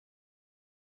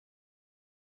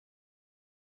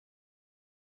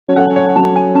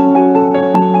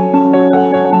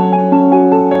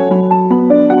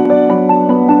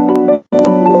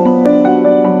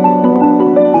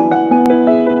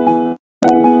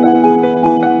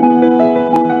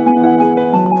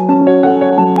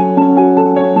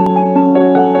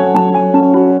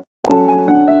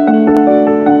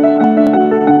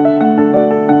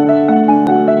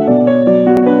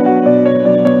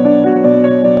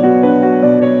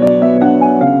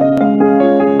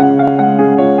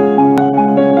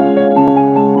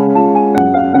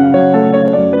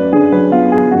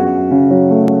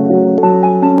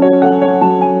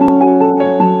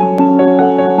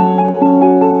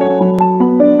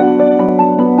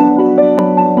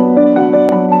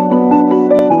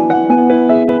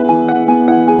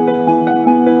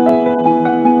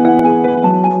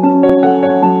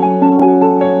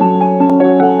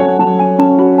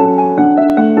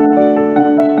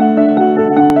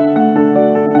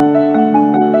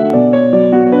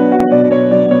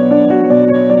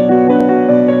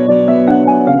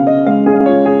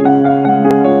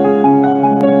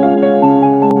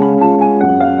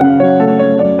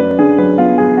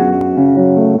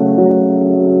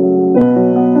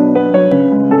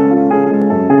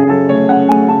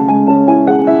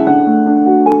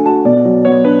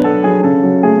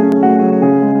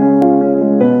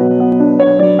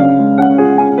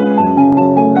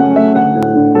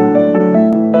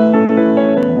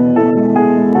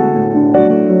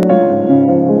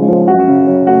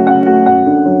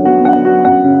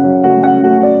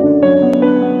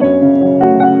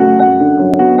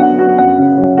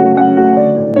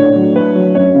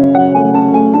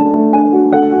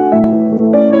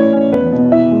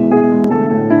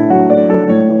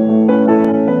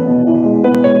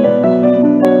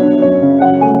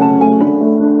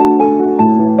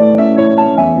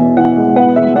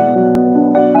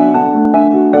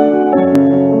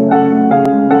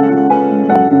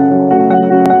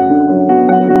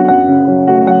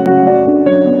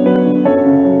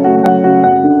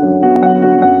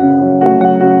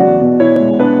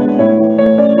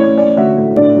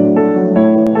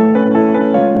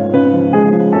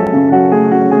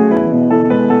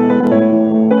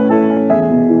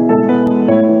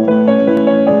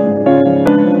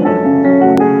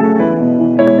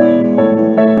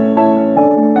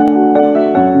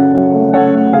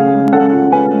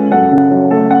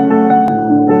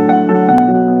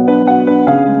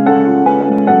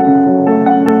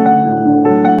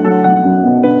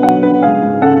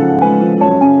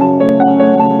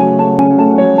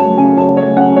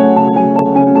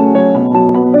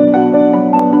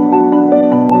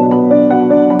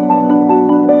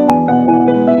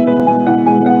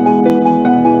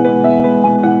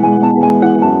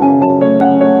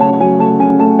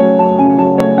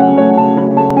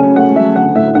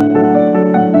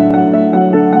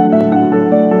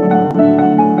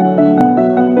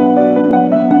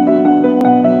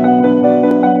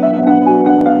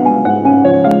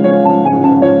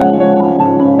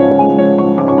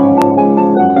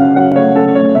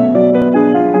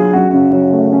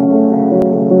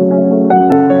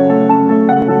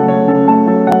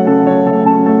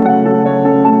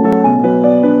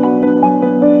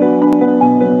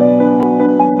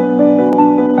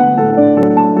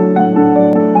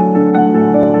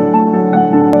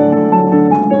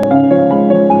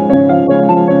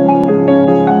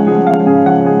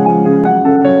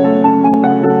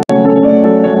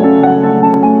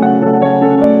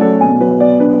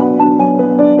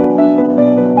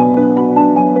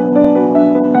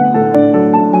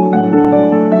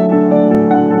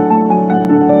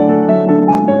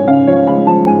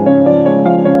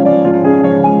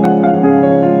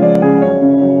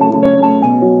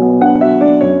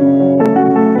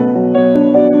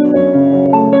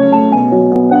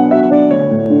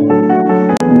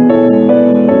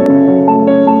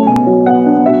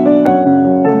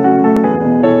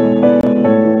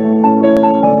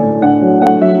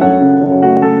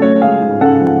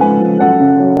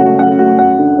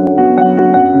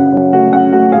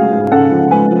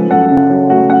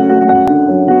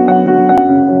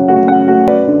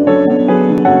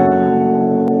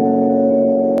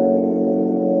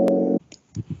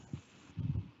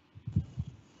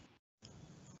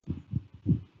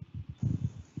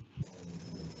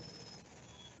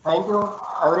Thank you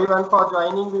everyone for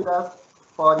joining with us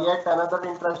for yet another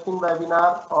interesting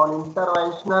webinar on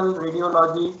interventional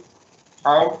radiology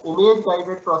and image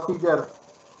guided procedures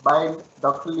by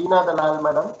Dr. Leena Dalal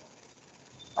madam.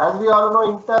 As we all know,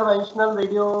 interventional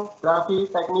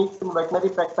radiography techniques in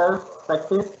veterinary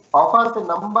practice offers a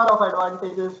number of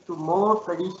advantages to more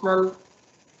traditional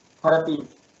therapies.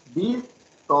 These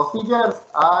procedures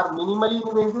are minimally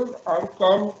invasive and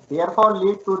can therefore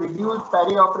lead to reduced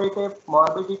perioperative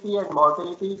morbidity and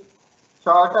mortality,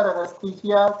 shorter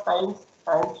anesthesia times,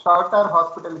 and shorter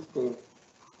hospital stays.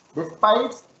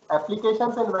 Despite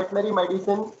applications in veterinary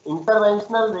medicine,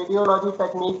 interventional radiology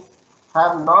techniques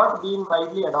have not been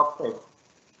widely adopted.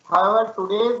 However,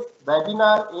 today's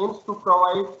webinar aims to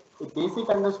provide a basic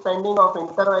understanding of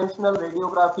interventional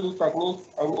radiography techniques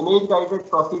and image-guided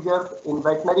procedures in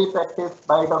veterinary practice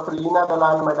by Dr. Leena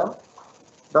Dalal madam.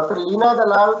 Dr. Leena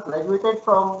Dalal graduated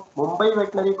from Mumbai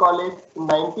Veterinary College in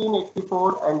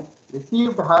 1984 and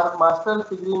received her master's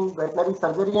degree in veterinary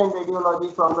surgery and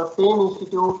radiology from the same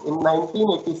institute in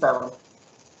 1987.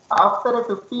 After a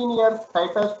 15-year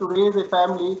hiatus to raise a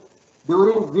family,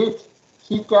 during which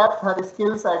she kept her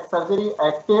skills at surgery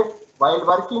active while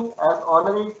working as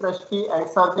honorary trustee and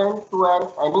surgeon to an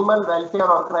animal welfare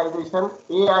organization,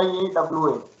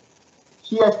 AIAWA.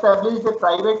 She established a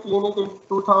private clinic in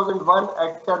 2001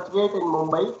 at Churchgate in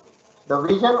Mumbai. The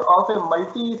vision of a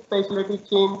multi-specialty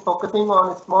chain focusing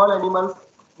on small animals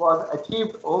was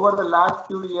achieved over the last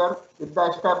few years with the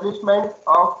establishment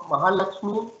of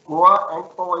Mahalakshmi Goa and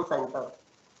Powai Center.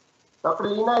 Dr.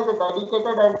 Leena is a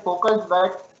dedicated and focused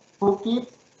vet who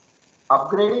keeps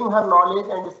upgrading her knowledge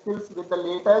and skills with the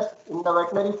latest in the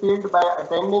veterinary field by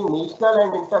attending national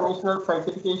and international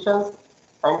certifications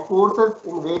and courses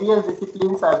in various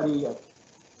disciplines every year.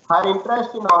 Her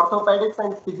interest in orthopedics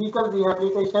and physical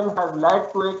rehabilitation has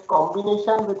led to a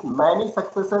combination with many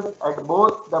successes at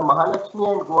both the Mahalakshmi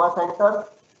and Goa Center,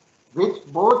 which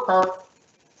both have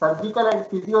surgical and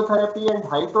physiotherapy and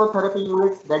hydrotherapy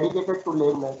units dedicated to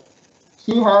lameness.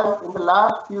 She has, in the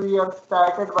last few years,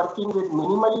 started working with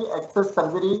minimally access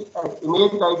surgery and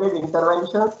image-guided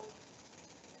interventions.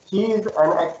 She is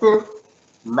an active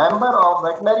member of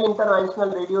Veterinary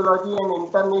Interventional Radiology and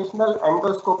International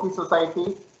Endoscopy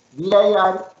Society,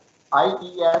 VIRIES,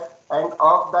 and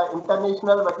of the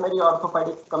International Veterinary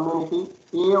Orthopedics Community,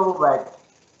 AOVET.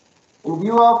 In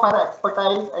view of her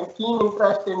expertise and keen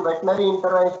interest in veterinary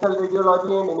interventional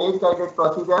radiology and image-guided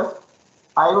procedures,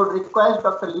 I would request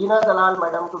Dr. Leena Dalal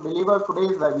madam to deliver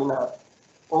today's webinar.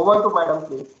 Over to madam,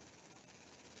 please.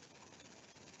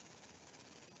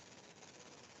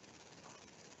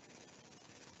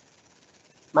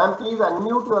 Ma'am, please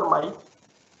unmute your mic.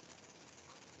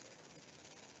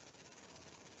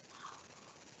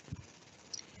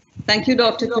 Thank you,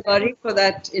 Dr. Tiwari, for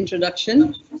that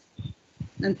introduction.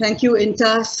 And thank you,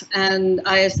 INTAS and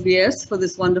ISVS, for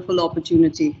this wonderful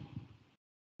opportunity.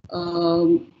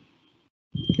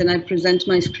 Can I present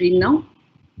my screen now?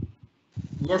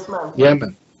 Yes, ma'am. Yeah,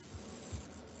 ma'am.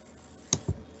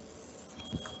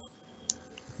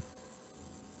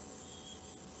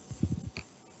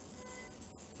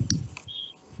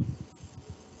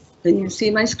 Can you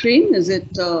see my screen? Is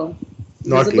it Not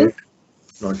visible? yet.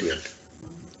 Not yet.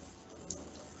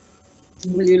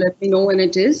 Will you let me know when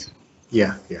it is?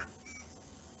 Yeah, yeah.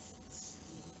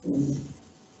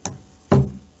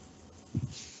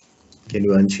 Can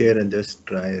you unshare and just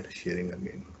try sharing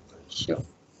again? Sure.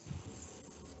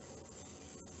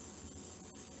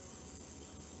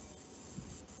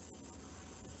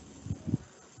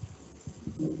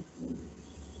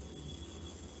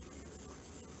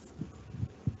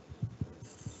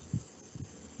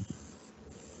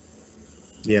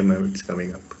 Yeah, ma'am, it's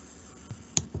coming up.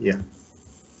 Yeah.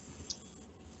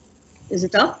 Is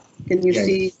it up? Can you Yeah,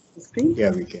 see the screen?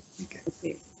 Yeah, we can.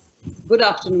 Okay. Good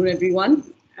afternoon, everyone.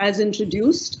 As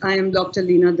introduced, I am Dr.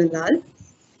 Leena Dalal.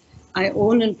 I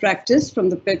own and practice from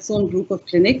the PetZone group of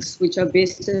clinics, which are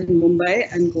based in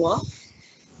Mumbai and Goa.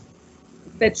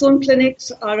 PetZone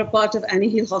clinics are a part of Annie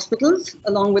Hill Hospitals,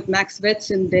 along with Max Vets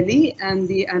in Delhi and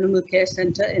the Animal Care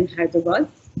Center in Hyderabad.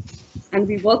 And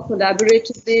we work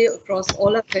collaboratively across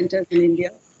all our centers in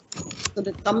India. So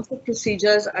the some of the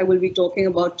procedures I will be talking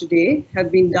about today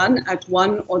have been done at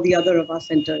one or the other of our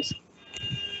centers.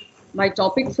 My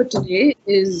topic for today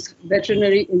is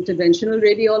veterinary interventional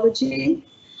radiology,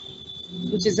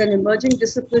 which is an emerging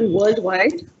discipline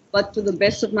worldwide, but to the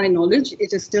best of my knowledge,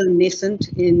 it is still nascent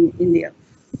in India.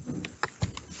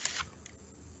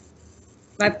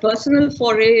 My personal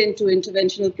foray into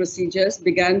interventional procedures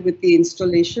began with the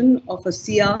installation of a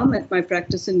C-arm at my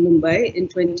practice in Mumbai in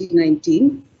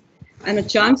 2019. and a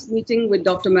chance meeting with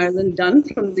Dr. Marilyn Dunn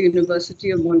from the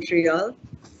University of Montreal,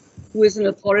 who is an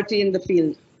authority in the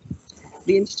field.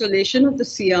 The installation of the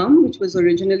C-arm, which was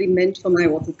originally meant for my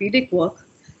orthopedic work,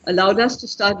 allowed us to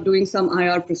start doing some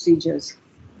IR procedures.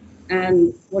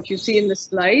 And what you see in the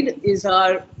slide is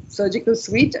our surgical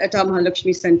suite at our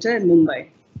Mahalakshmi Center in Mumbai.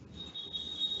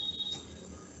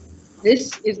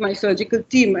 This is my surgical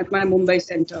team at my Mumbai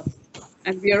center.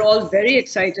 And we are all very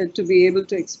excited to be able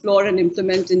to explore and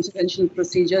implement interventional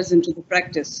procedures into the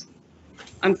practice.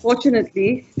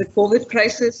 Unfortunately, the COVID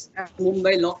crisis and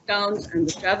Mumbai lockdowns and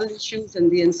the travel issues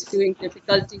and the ensuing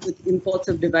difficulty with imports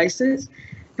of devices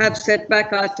have set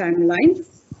back our timeline,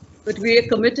 but we are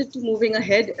committed to moving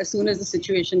ahead as soon as the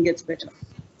situation gets better.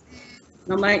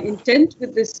 Now, my intent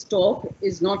with this talk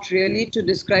is not really to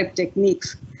describe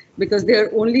techniques, because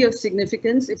they're only of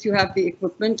significance if you have the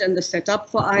equipment and the setup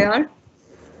for IR.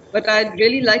 But I'd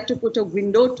really like to put a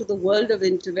window to the world of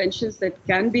interventions that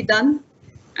can be done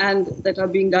and that are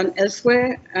being done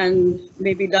elsewhere and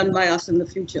may be done by us in the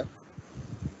future.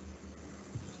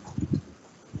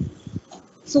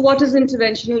 So what is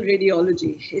interventional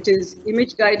radiology? It is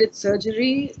image-guided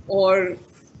surgery, or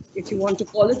if you want to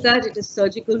call it that, it is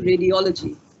surgical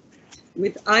radiology.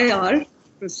 With IR,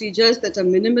 procedures that are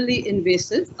minimally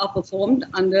invasive are performed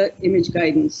under image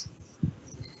guidance.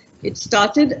 It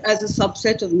started as a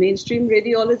subset of mainstream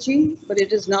radiology, but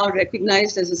it is now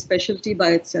recognized as a specialty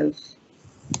by itself.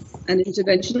 And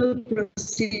interventional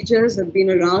procedures have been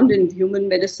around in human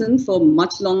medicine for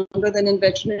much longer than in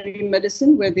veterinary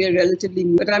medicine, where they are relatively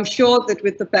new. But I'm sure that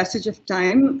with the passage of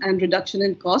time and reduction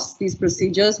in costs, these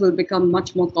procedures will become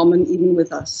much more common even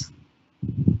with us.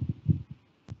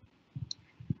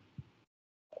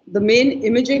 The main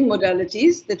imaging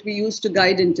modalities that we use to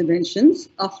guide interventions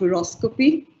are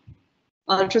fluoroscopy,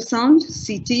 ultrasound,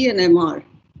 CT, and MR.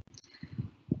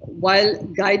 While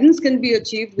guidance can be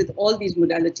achieved with all these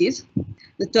modalities,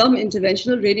 the term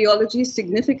interventional radiology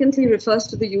significantly refers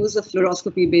to the use of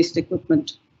fluoroscopy-based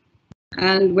equipment.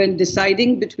 And when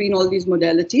deciding between all these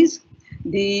modalities,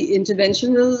 the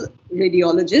interventional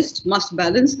radiologist must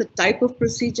balance the type of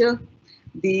procedure,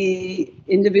 the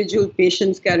individual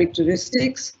patient's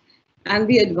characteristics, and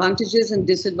the advantages and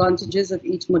disadvantages of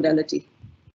each modality.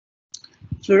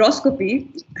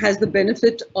 Fluoroscopy has the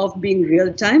benefit of being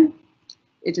real-time.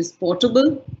 It is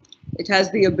portable. It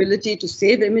has the ability to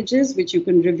save images, which you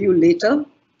can review later.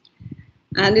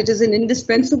 And it is an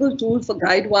indispensable tool for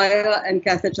guide wire and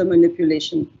catheter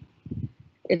manipulation.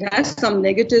 It has some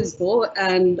negatives though,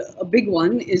 and a big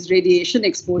one is radiation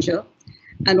exposure,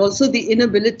 and also the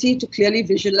inability to clearly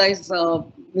visualize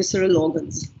visceral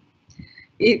organs.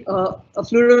 A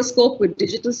fluoroscope with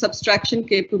digital subtraction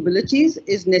capabilities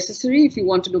is necessary if you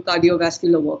want to do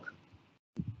cardiovascular work.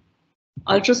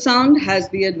 Ultrasound has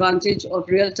the advantage of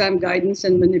real-time guidance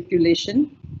and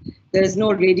manipulation. There is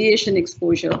no radiation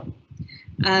exposure.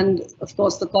 And of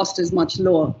course, the cost is much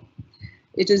lower.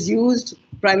 It is used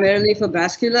primarily for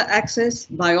vascular access,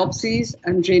 biopsies,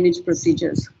 and drainage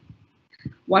procedures.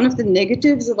 One of the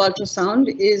negatives of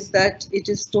ultrasound is that it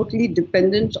is totally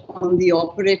dependent on the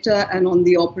operator and on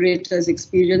the operator's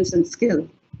experience and skill.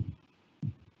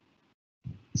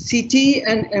 CT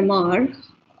and MR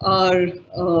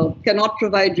cannot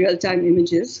provide real-time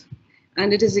images,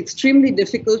 and it is extremely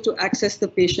difficult to access the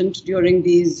patient during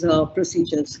these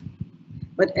procedures.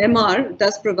 But MR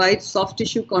does provide soft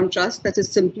tissue contrast that is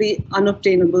simply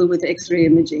unobtainable with X-ray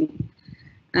imaging,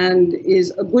 and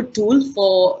is a good tool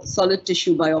for solid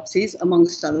tissue biopsies,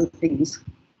 amongst other things.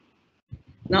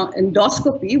 Now,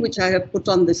 endoscopy, which I have put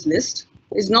on this list,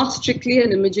 is not strictly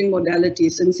an imaging modality,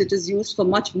 since it is used for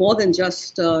much more than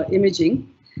just imaging,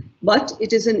 but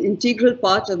it is an integral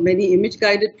part of many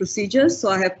image-guided procedures, so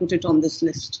I have put it on this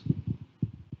list.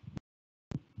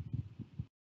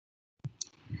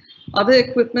 Other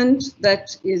equipment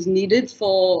that is needed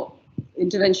for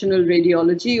interventional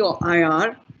radiology, or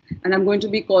IR, and I'm going to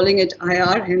be calling it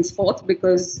IR henceforth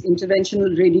because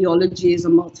interventional radiology is a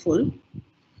mouthful.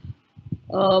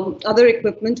 Other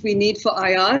equipment we need for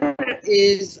IR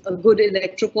is a good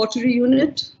electrocautery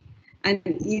unit, and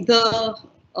either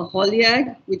a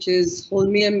Holyag, which is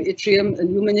holmium, yttrium,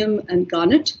 aluminum, and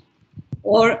garnet,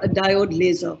 or a diode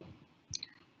laser.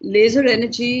 Laser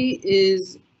energy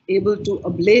is able to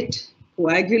ablate,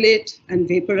 coagulate, and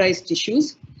vaporize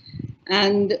tissues.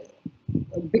 And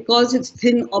because its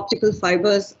thin optical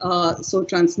fibers are so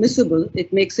transmissible,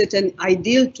 it makes it an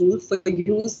ideal tool for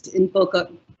use in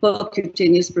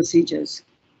percutaneous procedures.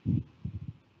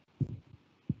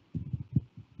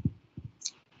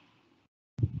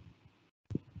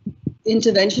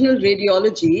 Interventional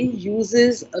radiology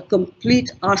uses a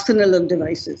complete arsenal of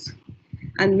devices.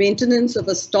 And maintenance of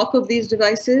a stock of these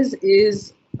devices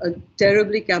is a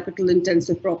terribly capital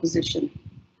intensive proposition.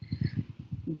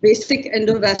 Basic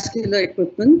endovascular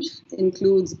equipment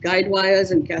includes guide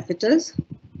wires and catheters,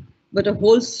 but a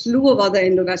whole slew of other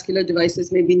endovascular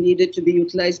devices may be needed to be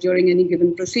utilized during any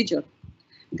given procedure.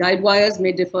 Guide wires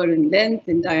may differ in length,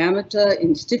 in diameter,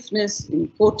 in stiffness, in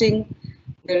coating.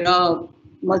 There are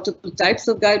multiple types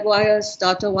of guide wires,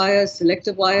 starter wires,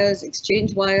 selective wires,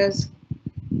 exchange wires.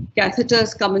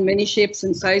 Catheters come in many shapes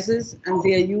and sizes, and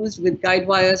they are used with guide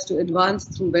wires to advance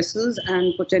through vessels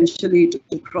and potentially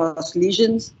to cross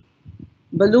lesions.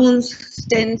 Balloons,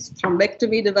 stents,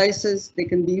 thrombectomy devices, they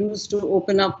can be used to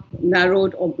open up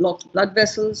narrowed or blocked blood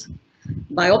vessels.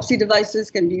 Biopsy devices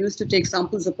can be used to take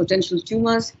samples of potential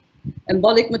tumors.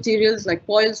 Embolic materials like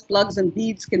coils, plugs, and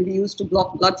beads can be used to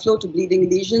block blood flow to bleeding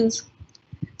lesions.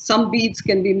 Some beads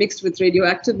can be mixed with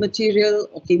radioactive material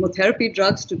or chemotherapy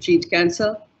drugs to treat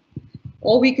cancer.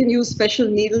 Or we can use special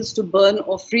needles to burn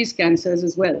or freeze cancers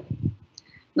as well.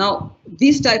 Now,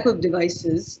 these type of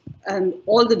devices and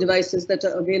all the devices that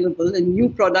are available in new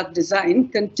product design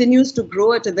continues to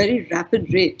grow at a very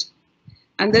rapid rate.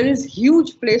 And there is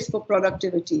huge place for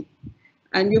productivity.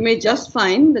 And you may just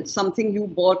find that something you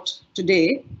bought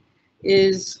today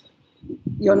is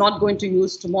you're not going to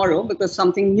use tomorrow because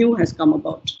something new has come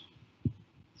about.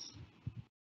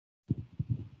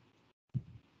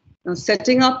 Now,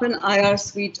 setting up an IR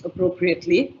suite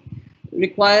appropriately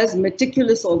requires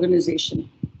meticulous organization.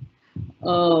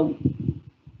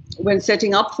 When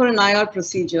setting up for an IR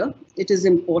procedure, it is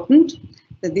important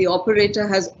that the operator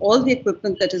has all the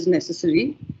equipment that is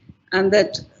necessary and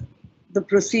that the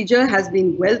procedure has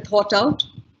been well thought out,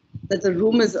 that the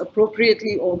room is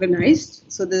appropriately organized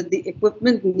so that the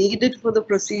equipment needed for the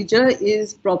procedure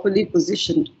is properly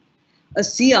positioned. A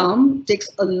C-arm takes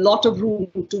a lot of room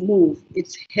to move.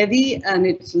 It's heavy and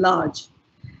it's large.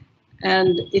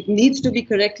 And it needs to be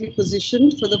correctly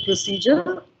positioned for the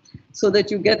procedure so that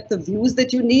you get the views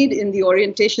that you need in the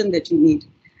orientation that you need.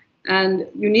 And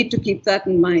you need to keep that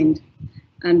in mind.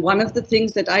 And one of the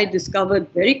things that I discovered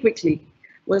very quickly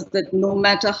was that no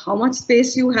matter how much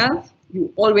space you have,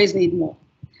 you always need more.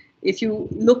 If you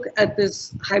look at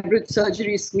this hybrid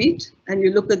surgery suite and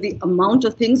you look at the amount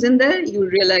of things in there, you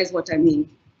realize what I mean.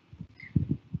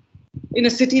 In a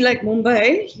city like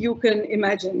Mumbai, you can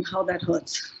imagine how that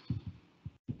hurts.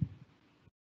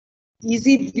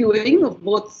 Easy viewing of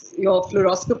both your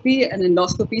fluoroscopy and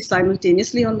endoscopy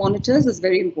simultaneously on monitors is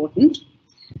very important.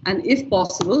 And if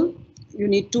possible, you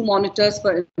need 2 monitors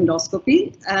for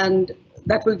endoscopy, and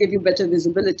that will give you better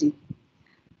visibility.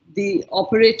 The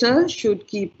operator should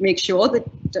make sure that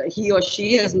he or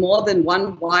she has more than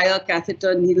 1 wire,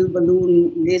 catheter, needle,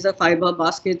 balloon, laser fiber,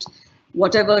 basket,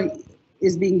 whatever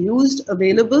is being used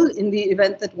available in the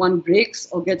event that one breaks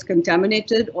or gets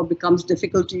contaminated or becomes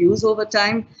difficult to use over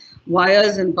time.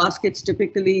 Wires and baskets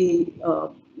typically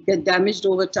get damaged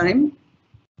over time.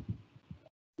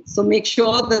 So make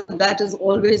sure that that is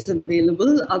always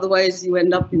available, otherwise you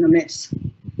end up in a mess.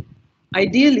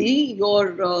 Ideally,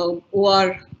 your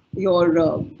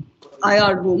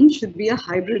IR room should be a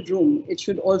hybrid room. It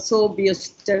should also be a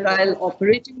sterile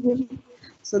operating room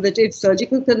so that if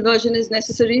surgical conversion is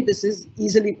necessary, this is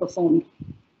easily performed.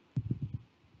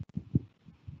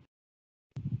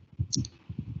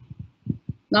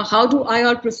 Now, how do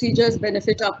IR procedures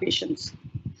benefit our patients?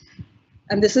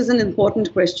 And this is an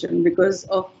important question because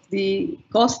of the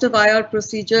cost of IR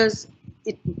procedures.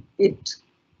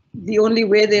 The only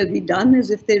way they'll be done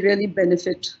is if they really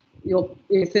benefit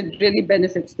if it really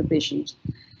benefits the patient.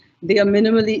 They are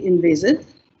minimally invasive.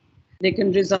 They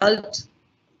can result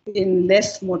in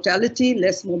less mortality,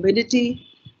 less morbidity.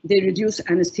 They reduce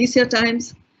anesthesia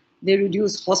times. They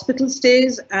reduce hospital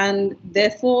stays, and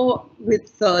therefore,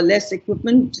 with less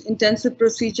equipment-intensive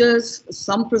procedures,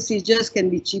 some procedures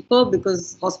can be cheaper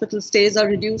because hospital stays are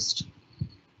reduced.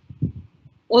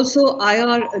 Also,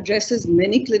 IR addresses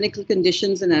many clinical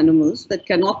conditions in animals that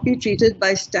cannot be treated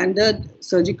by standard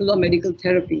surgical or medical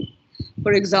therapy.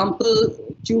 For example,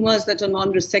 tumors that are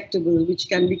non-resectable, which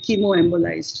can be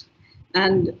chemoembolized,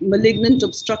 and malignant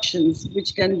obstructions,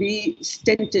 which can be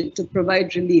stented to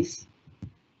provide relief.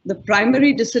 The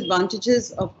primary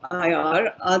disadvantages of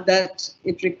IR are that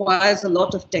it requires a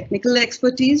lot of technical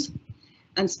expertise,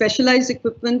 and specialized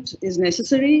equipment is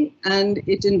necessary, and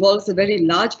it involves a very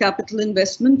large capital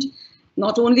investment,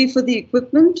 not only for the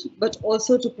equipment, but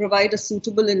also to provide a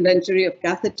suitable inventory of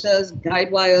catheters,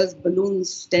 guide wires,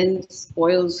 balloons, stents,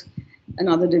 coils, and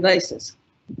other devices.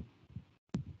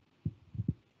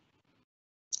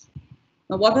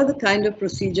 Now, what are the kind of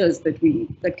procedures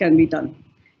that can be done?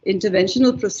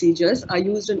 Interventional procedures are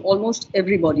used in almost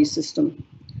every body system.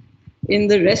 In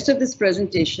the rest of this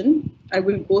presentation, I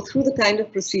will go through the kind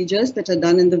of procedures that are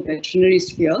done in the veterinary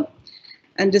sphere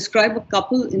and describe a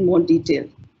couple in more detail.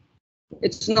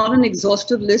 It's not an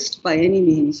exhaustive list by any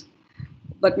means,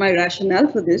 but my rationale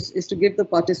for this is to give the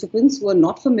participants who are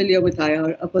not familiar with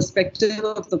IR a perspective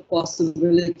of the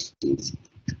possibilities.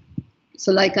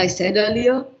 So like I said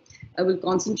earlier, I will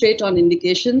concentrate on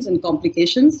indications and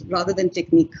complications rather than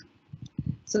technique.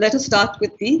 So let us start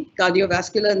with the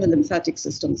cardiovascular and the lymphatic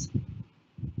systems.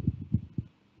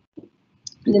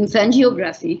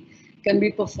 Lymphangiography can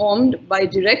be performed by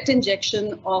direct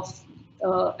injection of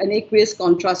an aqueous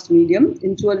contrast medium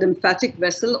into a lymphatic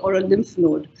vessel or a lymph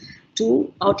node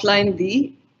to outline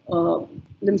the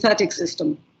lymphatic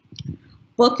system.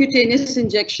 Percutaneous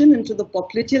injection into the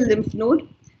popliteal lymph node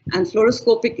and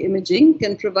fluoroscopic imaging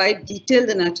can provide detailed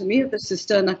anatomy of the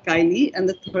cisterna chyli and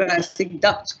the thoracic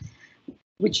duct,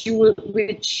 which you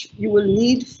will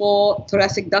need for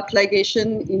thoracic duct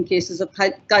ligation in cases of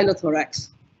chylothorax.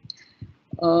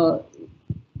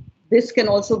 This can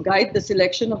also guide the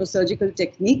selection of a surgical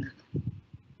technique,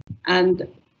 and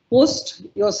post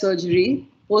your surgery,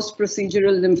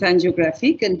 post-procedural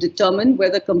lymphangiography can determine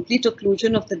whether complete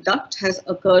occlusion of the duct has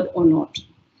occurred or not.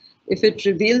 If it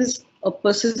reveals a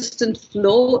persistent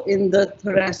flow in the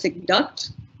thoracic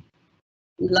duct,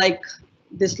 like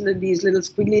these little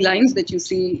squiggly lines that you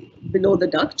see below the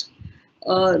duct,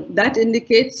 that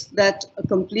indicates that a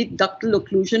complete ductal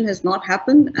occlusion has not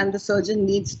happened and the surgeon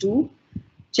needs to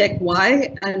check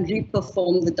why and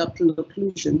reperform the ductal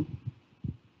occlusion.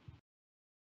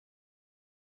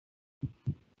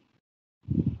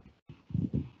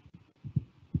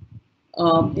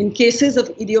 In cases of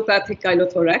idiopathic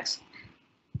chylothorax,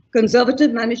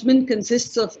 conservative management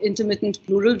consists of intermittent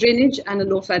pleural drainage and a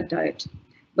low-fat diet.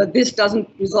 But this doesn't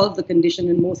resolve the condition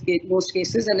in most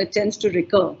cases, and it tends to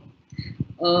recur.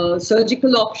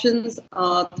 Surgical options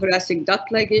are thoracic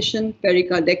duct ligation,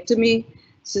 pericardectomy,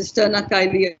 cisterna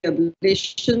chyli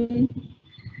ablation,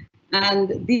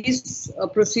 and these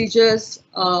procedures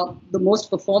are the most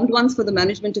performed ones for the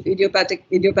management of idiopathic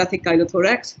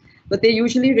chylothorax, but they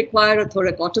usually require a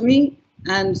thoracotomy,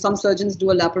 and some surgeons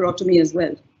do a laparotomy as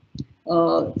well.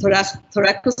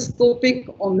 Thoracoscopic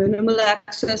or minimal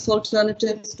access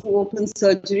alternatives to open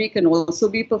surgery can also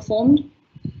be performed.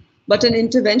 But an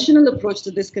interventional approach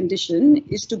to this condition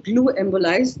is to glue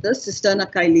embolize the cisterna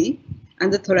chyli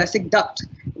and the thoracic duct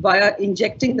via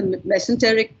injecting the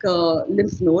mesenteric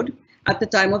lymph node at the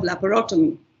time of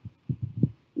laparotomy.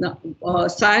 Now,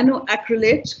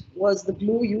 cyanoacrylate was the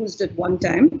glue used at one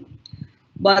time,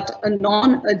 but a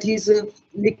non-adhesive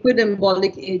liquid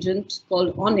embolic agent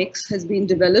called Onyx has been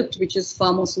developed, which is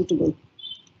far more suitable.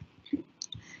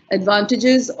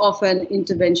 Advantages of an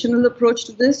interventional approach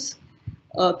to this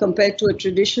compared to a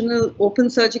traditional open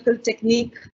surgical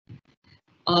technique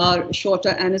are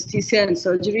shorter anesthesia and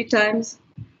surgery times,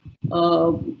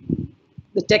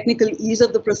 the technical ease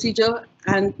of the procedure,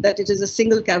 and that it is a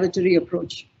single cavitary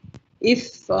approach.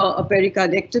 If a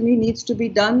pericardectomy needs to be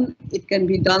done, it can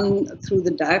be done through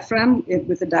the diaphragm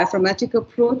with a diaphragmatic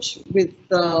approach with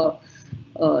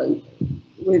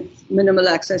minimal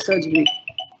access surgery.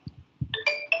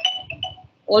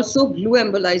 Also, glue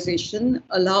embolization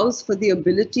allows for the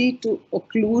ability to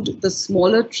occlude the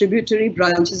smaller tributary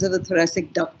branches of the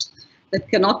thoracic duct that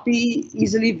cannot be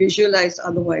easily visualized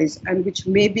otherwise, and which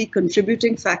may be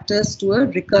contributing factors to a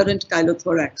recurrent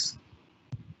chylothorax.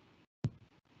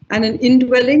 And an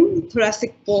indwelling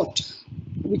thoracic port,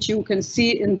 which you can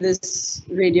see in this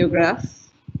radiograph,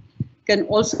 can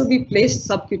also be placed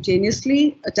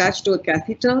subcutaneously attached to a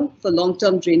catheter for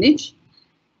long-term drainage.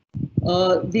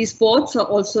 These ports are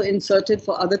also inserted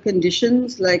for other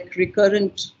conditions like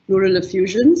recurrent pleural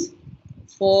effusions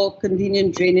for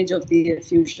convenient drainage of the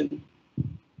effusion.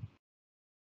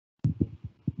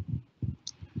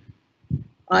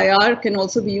 IR can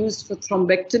also be used for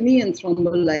thrombectomy and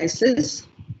thrombolysis.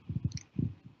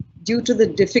 Due to the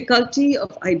difficulty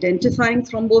of identifying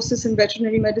thrombosis in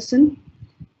veterinary medicine,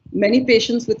 many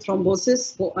patients with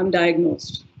thrombosis go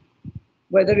undiagnosed.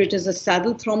 Whether it is a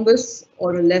saddle thrombus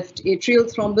or a left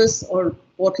atrial thrombus or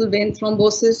portal vein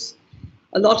thrombosis,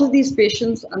 a lot of these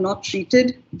patients are not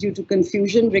treated due to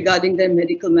confusion regarding their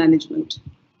medical management.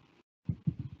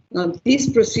 Now, these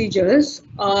procedures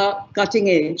are cutting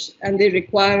edge and they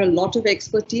require a lot of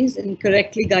expertise in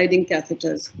correctly guiding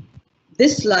catheters.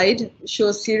 This slide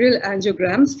shows serial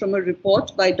angiograms from a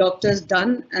report by Doctors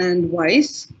Dunn and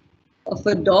Weiss of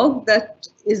a dog that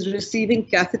is receiving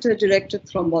catheter-directed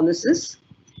thrombolysis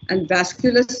and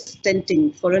vascular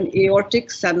stenting for an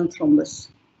aortic saddle thrombus.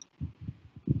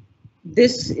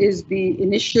 This is the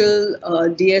initial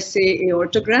DSA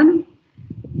aortogram.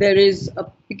 There is a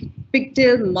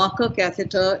pigtail marker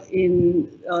catheter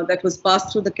that was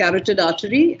passed through the carotid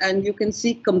artery, and you can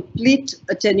see complete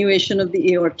attenuation of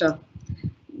the aorta.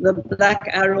 The black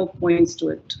arrow points to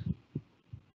it.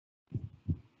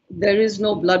 There is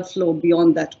no blood flow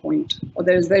beyond that point, or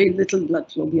there is very little blood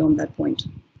flow beyond that point.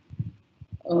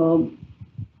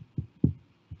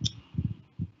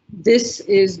 This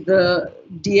is the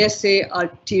DSA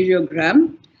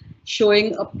arteriogram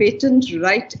showing a patent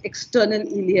right external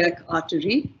iliac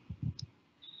artery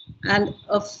and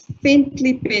a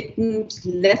faintly patent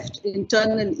left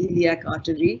internal iliac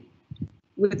artery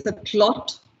with a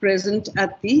clot present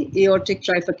at the aortic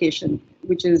trifurcation,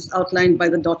 which is outlined by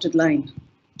the dotted line.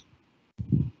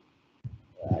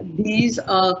 These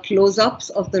are close-ups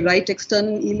of the right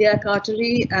external iliac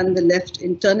artery and the left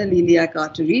internal iliac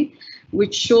artery,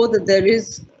 which show that there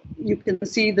is, you can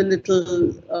see the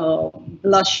little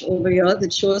blush over here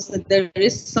that shows that there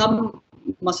is some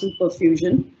muscle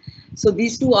perfusion. So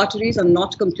these two arteries are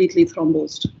not completely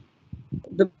thrombosed.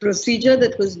 The procedure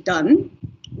that was done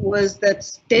was that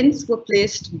stents were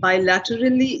placed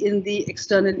bilaterally in the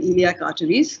external iliac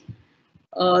arteries.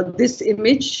 This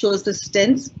image shows the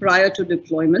stents prior to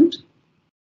deployment.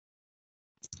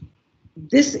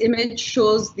 This image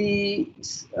shows the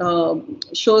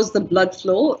blood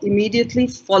flow immediately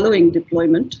following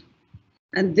deployment,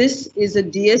 and this is a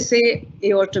DSA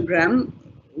aortogram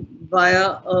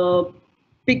via a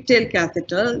pigtail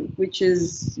catheter, which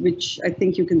I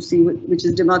think you can see, which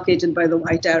is demarcated by the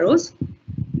white arrows,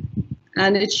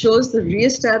 and it shows the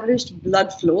re-established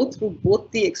blood flow through both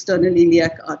the external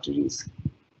iliac arteries.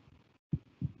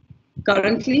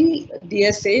 Currently,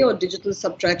 DSA, or digital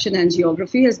subtraction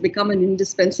angiography, has become an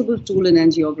indispensable tool in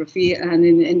angiography and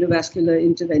in endovascular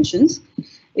interventions.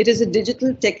 It is a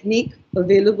digital technique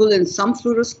available in some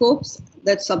fluoroscopes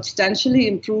that substantially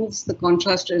improves the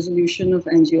contrast resolution of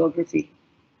angiography.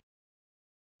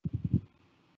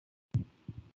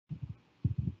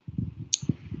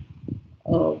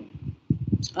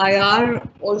 IR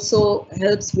also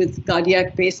helps with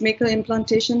cardiac pacemaker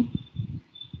implantation.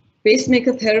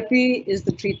 Pacemaker therapy is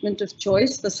the treatment of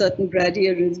choice for certain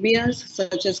bradyarrhythmias,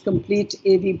 such as complete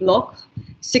AV block,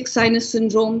 sick sinus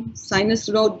syndrome, sinus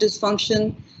node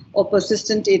dysfunction, or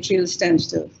persistent atrial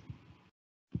standstill.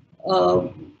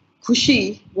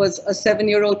 Khushi was a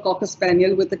 7-year-old Cocker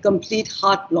Spaniel with a complete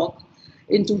heart block,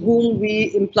 into whom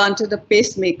we implanted a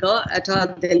pacemaker at our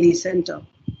Delhi center.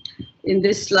 In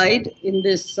this slide, in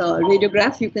this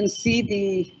radiograph, you can see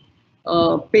the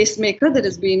pacemaker that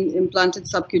is being implanted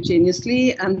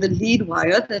subcutaneously and the lead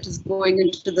wire that is going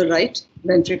into the right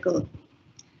ventricle.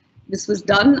 This was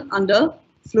done under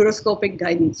fluoroscopic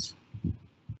guidance.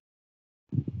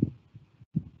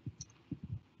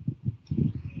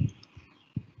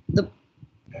 The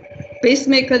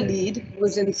pacemaker lead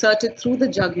was inserted through the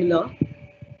jugular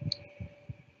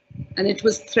and it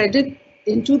was threaded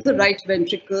into the right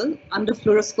ventricle under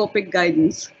fluoroscopic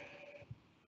guidance.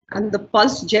 And the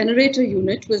pulse generator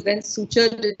unit was then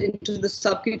sutured into the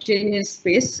subcutaneous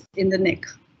space in the neck.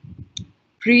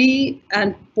 Pre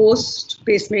and post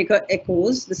pacemaker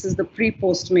echoes. This is the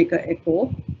pre-postmaker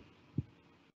echo.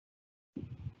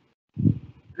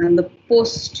 And the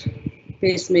post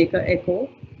pacemaker echo.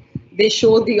 They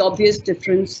show the obvious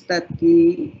difference that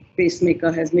the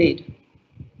pacemaker has made.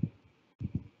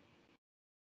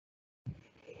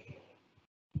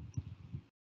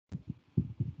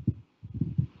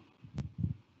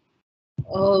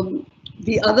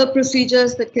 The other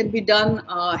procedures that can be done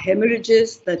are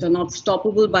hemorrhages that are not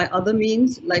stoppable by other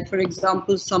means, like, for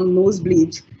example, some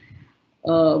nosebleeds,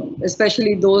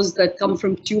 especially those that come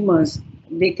from tumors.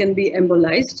 They can be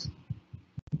embolized.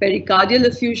 Pericardial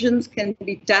effusions can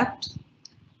be tapped.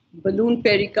 Balloon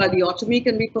pericardiotomy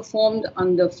can be performed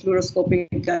under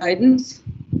fluoroscopic guidance.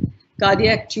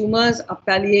 Cardiac tumors are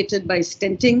palliated by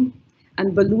stenting,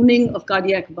 and ballooning of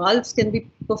cardiac valves can be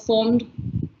performed.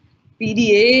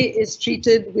 PDA is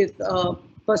treated with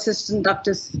persistent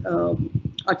ductus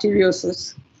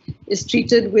arteriosus, is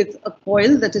treated with a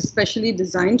coil that is specially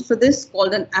designed for this,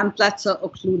 called an Amplatzer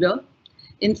occluder.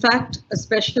 In fact, a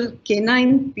special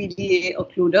canine PDA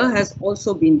occluder has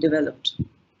also been developed.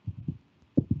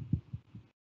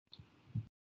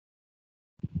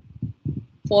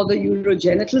 For the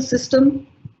urogenital system,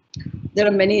 there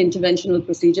are many interventional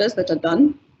procedures that are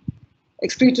done.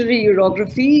 Excretory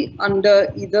urography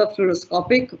under either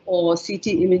fluoroscopic or CT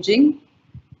imaging.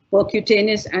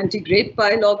 Percutaneous antegrade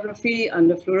pyelography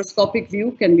under fluoroscopic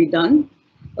view can be done.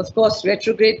 Of course,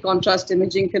 retrograde contrast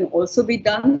imaging can also be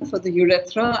done for the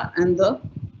urethra and the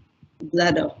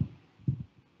bladder.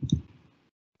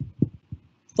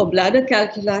 For bladder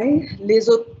calculi,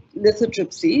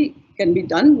 lithotripsy can be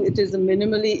done. It is a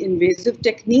minimally invasive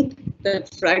technique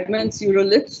that fragments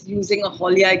uroliths using a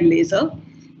Holliag laser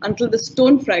until the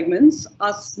stone fragments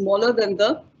are smaller than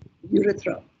the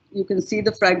urethra. You can see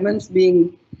the fragments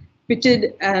being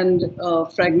pitted and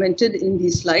fragmented in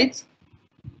these slides.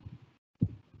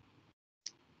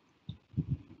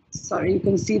 Sorry, you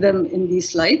can see them in these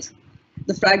slides.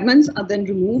 The fragments are then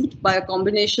removed by a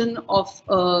combination of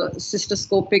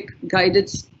cystoscopic guided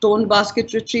stone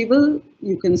basket retrieval.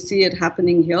 You can see it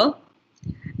happening here,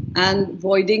 and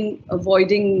avoiding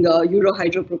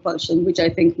urohydropropulsion, which I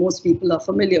think most people are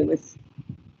familiar with.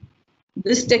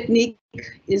 This technique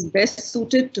is best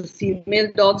suited to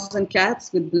female dogs and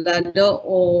cats with bladder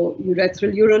or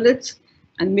urethral uroliths,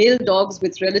 and male dogs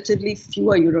with relatively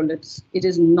fewer uroliths. It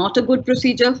is not a good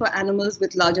procedure for animals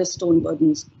with larger stone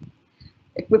burdens.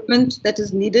 Equipment that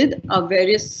is needed are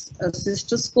various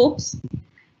cystoscopes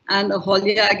and a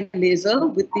Holliag laser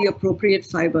with the appropriate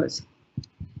fibers.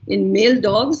 In male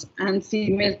dogs and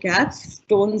female cats,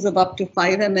 stones of up to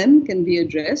 5 mm can be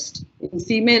addressed. In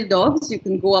female dogs, you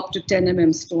can go up to 10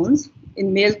 mm stones.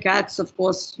 In male cats, of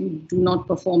course, you do not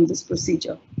perform this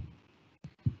procedure.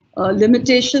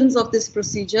 Limitations of this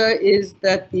procedure is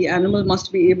that the animal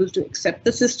must be able to accept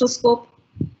the cystoscope,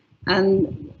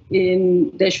 and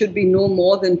there should be no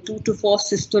more than 2 to 4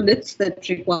 cystoliths that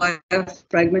require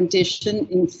fragmentation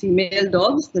in female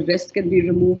dogs. The rest can be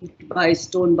removed by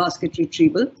stone basket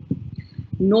retrieval.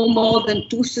 No more than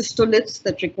 2 cystoliths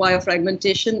that require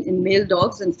fragmentation in male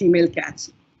dogs and female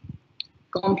cats.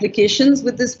 Complications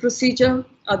with this procedure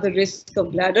are the risk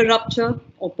of bladder rupture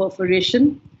or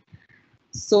perforation.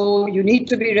 So you need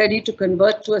to be ready to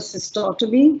convert to a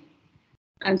cystotomy.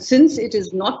 And since it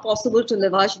is not possible to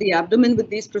lavage the abdomen with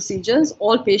these procedures,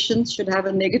 all patients should have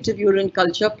a negative urine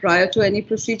culture prior to any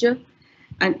procedure.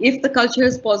 And if the culture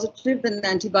is positive, then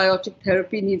antibiotic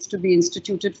therapy needs to be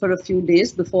instituted for a few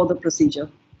days before the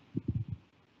procedure.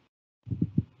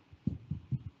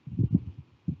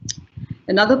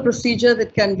 Another procedure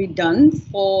that can be done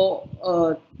for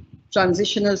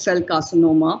transitional cell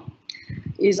carcinoma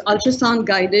is ultrasound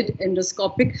guided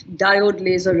endoscopic diode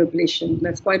laser ablation.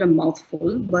 That's quite a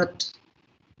mouthful, but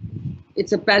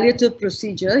it's a palliative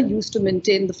procedure used to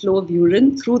maintain the flow of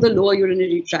urine through the lower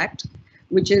urinary tract,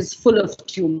 which is full of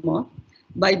tumor,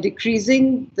 by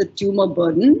decreasing the tumor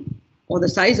burden or the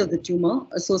size of the tumor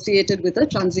associated with a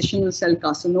transitional cell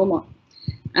carcinoma,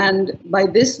 and by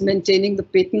this maintaining the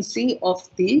patency of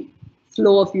the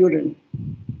flow of urine.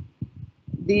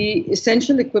 The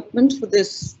essential equipment for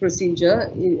this procedure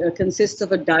consists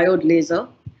of a diode laser,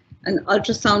 an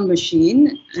ultrasound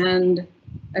machine, and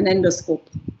an endoscope.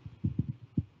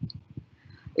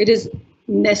 It is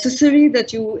necessary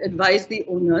that you advise the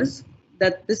owners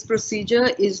that this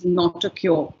procedure is not a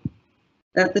cure,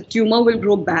 that the tumor will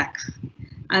grow back,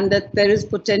 and that there is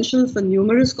potential for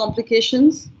numerous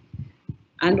complications,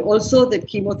 and also that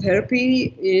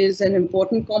chemotherapy is an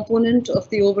important component of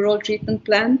the overall treatment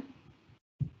plan.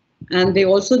 And they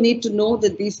also need to know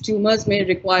that these tumors may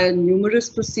require numerous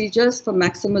procedures for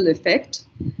maximal effect,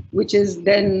 which is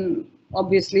then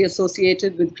obviously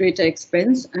associated with greater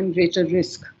expense and greater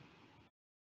risk.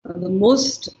 The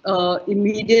most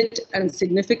immediate and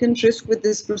significant risk with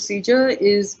this procedure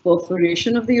is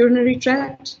perforation of the urinary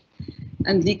tract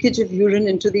and leakage of urine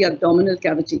into the abdominal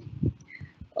cavity.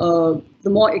 The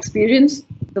more experience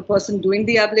the person doing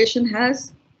the ablation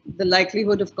has, the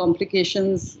likelihood of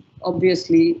complications,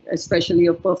 obviously, especially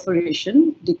of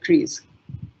perforation, decrease.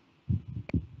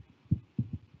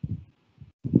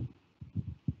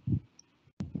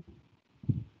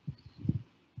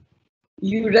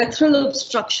 Urethral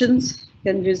obstructions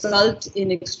can result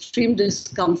in extreme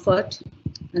discomfort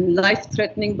and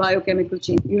life-threatening biochemical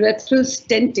change. Urethral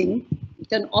stenting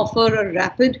can offer a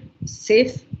rapid,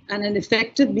 safe, and an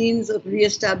effective means of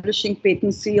re-establishing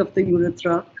patency of the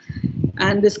urethra,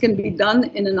 and this can be done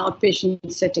in an outpatient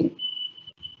setting.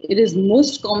 It is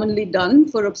most commonly done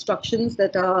for obstructions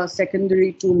that are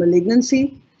secondary to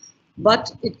malignancy,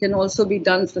 but it can also be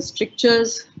done for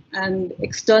strictures and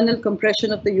external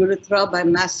compression of the urethra by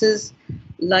masses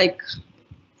like,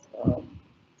 the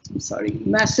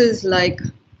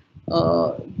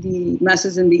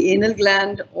masses in the anal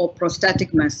gland or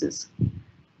prostatic masses.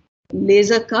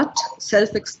 Laser cut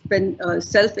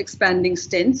self-expanding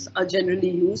stents are generally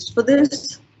used for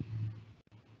this.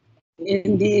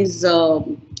 In these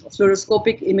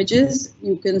fluoroscopic images,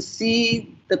 you can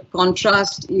see the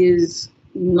contrast is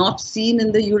not seen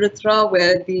in the urethra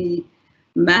where the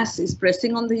mass is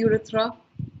pressing on the urethra.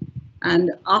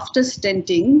 And after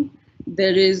stenting,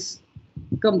 there is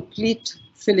complete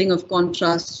filling of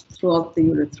contrast throughout the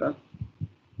urethra.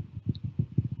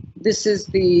 This is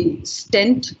the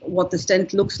stent, what the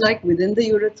stent looks like within the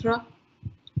urethra.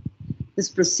 This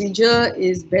procedure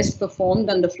is best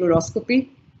performed under fluoroscopy,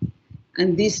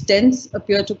 and these stents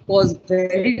appear to cause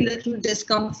very little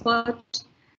discomfort.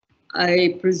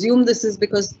 I presume this is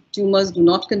because tumors do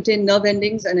not contain nerve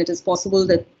endings, and it is possible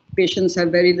that patients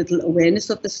have very little awareness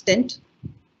of the stent.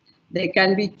 There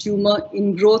can be tumor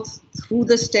ingrowth through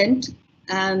the stent,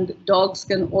 and dogs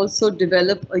can also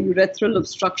develop a urethral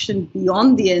obstruction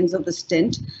beyond the ends of the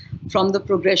stent from the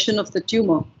progression of the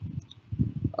tumor.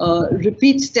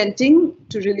 Repeat stenting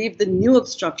to relieve the new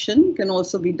obstruction can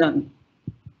also be done.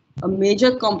 A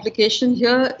major complication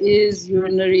here is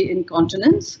urinary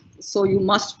incontinence, so you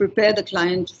must prepare the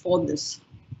client for this.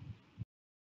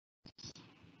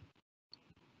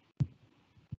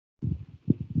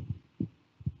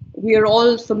 We are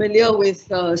all familiar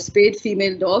with spayed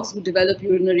female dogs who develop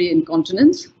urinary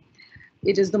incontinence.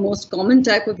 It is the most common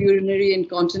type of urinary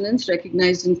incontinence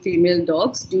recognized in female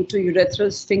dogs due to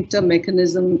urethral sphincter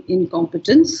mechanism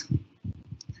incompetence.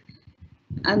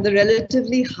 And the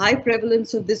relatively high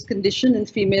prevalence of this condition in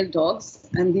female dogs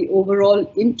and the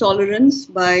overall intolerance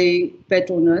by pet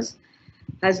owners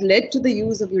has led to the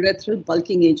use of urethral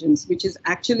bulking agents, which is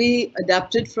actually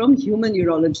adapted from human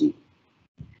urology.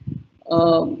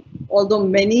 Although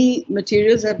many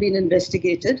materials have been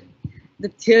investigated, the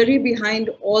theory behind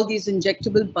all these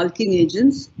injectable bulking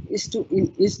agents is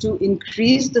to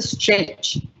increase the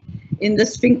stretch in the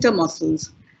sphincter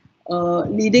muscles,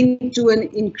 leading to an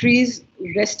increased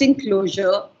resting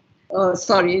closure,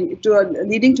 leading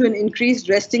to an increased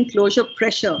resting closure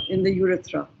pressure in the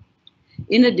urethra.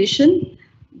 In addition,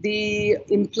 the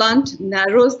implant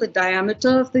narrows the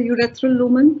diameter of the urethral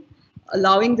lumen,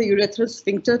 allowing the urethral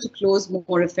sphincter to close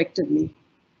more effectively.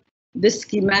 This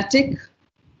schematic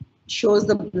shows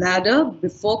the bladder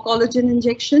before collagen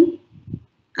injection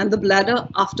and the bladder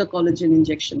after collagen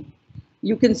injection.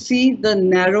 You can see the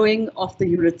narrowing of the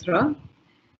urethra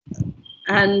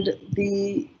and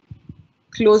the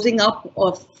closing up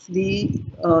of the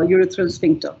urethral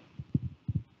sphincter.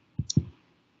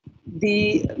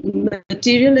 The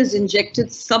material is injected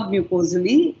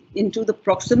submucosally into the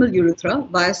proximal urethra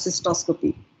via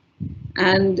cystoscopy.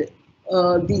 And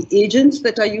the agents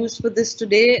that are used for this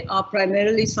today are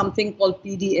primarily something called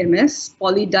PDMS,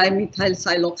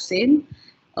 polydimethylsiloxane.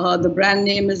 The brand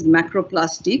name is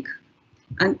Macroplastic.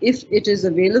 And if it is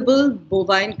available,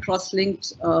 bovine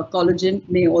cross-linked collagen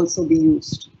may also be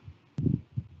used.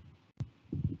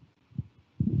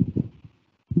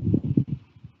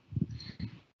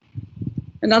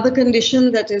 Another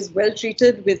condition that is well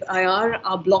treated with IR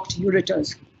are blocked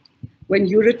ureters. When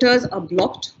ureters are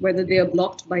blocked, whether they are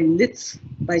blocked by lits,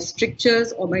 by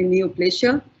strictures, or by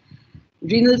neoplasia,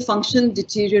 renal function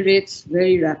deteriorates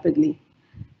very rapidly.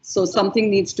 So something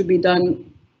needs to be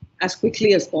done as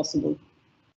quickly as possible.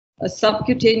 A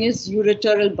subcutaneous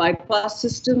ureteral bypass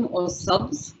system, or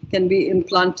SUBS, can be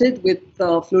implanted with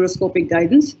fluoroscopic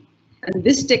guidance. And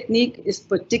this technique is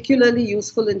particularly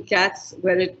useful in cats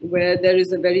where there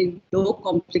is a very low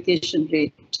complication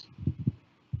rate.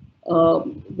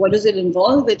 What does it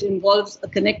involve? It involves a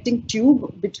connecting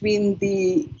tube between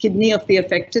the kidney of the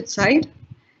affected side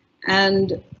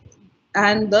and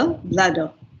the bladder.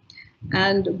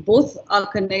 And both are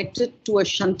connected to a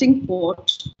shunting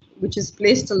port, which is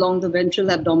placed along the ventral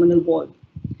abdominal wall.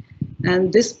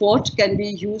 And this port can be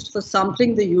used for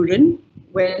sampling the urine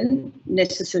when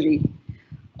necessary.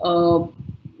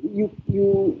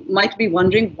 You might be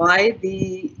wondering why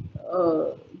the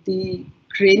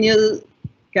cranial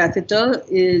catheter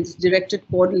is directed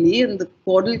caudally and the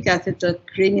caudal catheter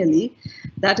cranially.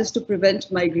 That is to prevent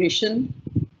migration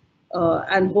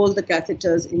and hold the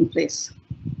catheters in place.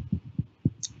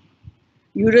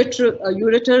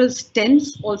 Ureteral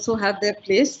stents also have their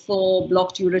place for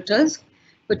blocked ureters,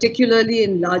 particularly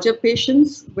in larger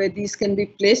patients where these can be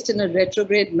placed in a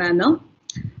retrograde manner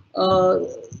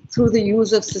through the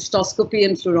use of cystoscopy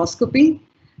and fluoroscopy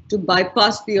to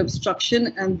bypass the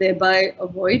obstruction and thereby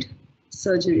avoid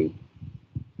surgery.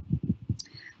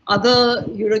 Other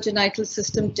urogenital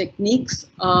system techniques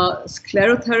are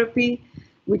sclerotherapy,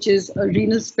 which is a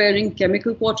renal sparing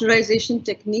chemical cauterization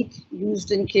technique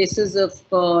used in cases of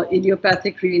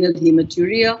idiopathic renal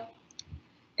hematuria.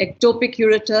 Ectopic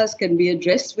ureters can be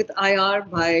addressed with IR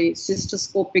by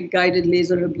cystoscopic guided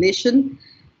laser ablation,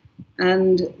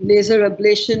 and laser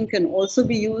ablation can also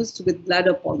be used with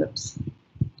bladder polyps.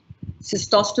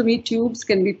 Cystostomy tubes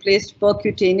can be placed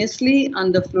percutaneously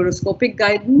under fluoroscopic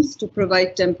guidance to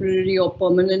provide temporary or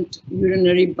permanent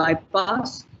urinary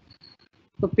bypass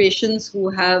for patients who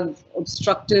have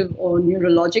obstructive or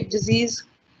neurologic disease,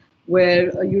 where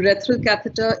a urethral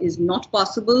catheter is not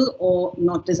possible or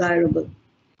not desirable.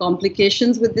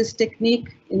 Complications with this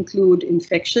technique include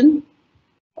infection,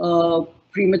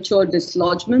 premature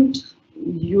dislodgement,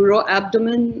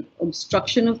 uroabdomen,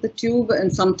 obstruction of the tube,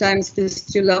 and sometimes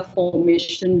fistula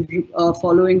formation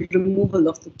following removal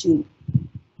of the tube.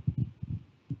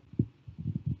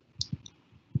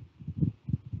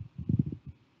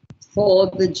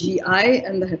 For the GI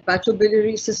and the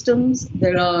hepatobiliary systems,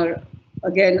 there are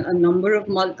again a number of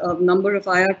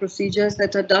IR procedures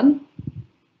that are done.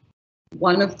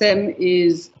 One of them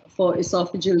is for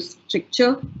esophageal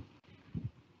stricture.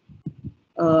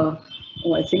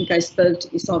 Oh, I think I spelled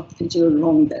esophageal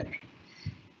wrong there.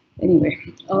 Anyway,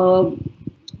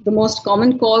 the most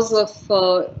common cause of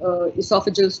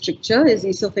esophageal stricture is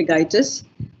esophagitis,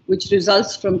 which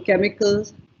results from chemical,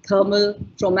 thermal,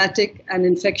 traumatic, and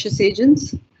infectious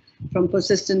agents, from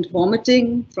persistent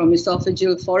vomiting, from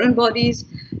esophageal foreign bodies,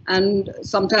 and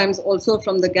sometimes also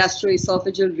from the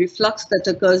gastroesophageal reflux that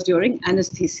occurs during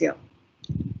anesthesia.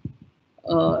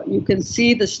 You can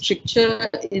see the stricture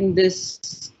in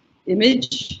this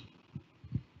image,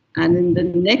 and in the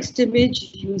next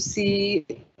image you see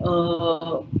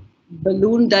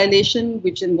balloon dilation,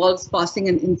 which involves passing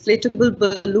an inflatable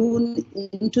balloon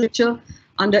into stricture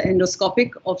under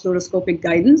endoscopic or fluoroscopic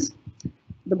guidance.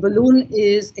 The balloon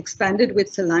is expanded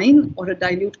with saline or a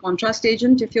dilute contrast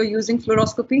agent, if you're using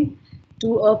fluoroscopy,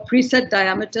 to a preset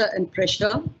diameter and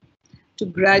pressure to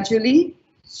gradually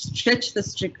stretch the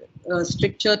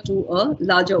stricture to a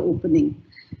larger opening.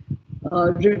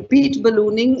 Repeat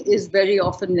ballooning is very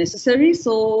often necessary,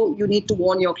 so you need to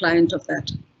warn your client of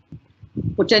that.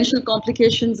 Potential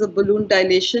complications of balloon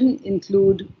dilation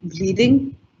include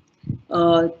bleeding,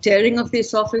 tearing of the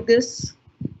esophagus,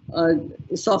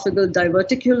 esophageal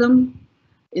diverticulum,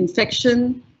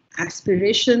 infection,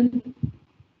 aspiration,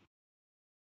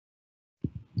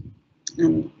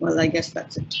 and well, I guess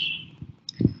that's it.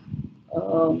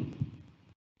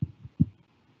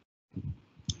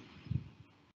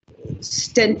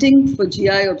 Stenting for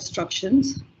GI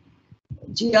obstructions.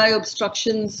 GI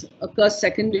obstructions occur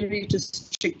secondary to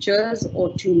strictures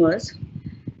or tumors,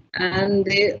 and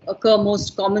they occur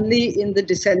most commonly in the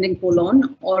descending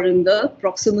colon or in the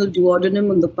proximal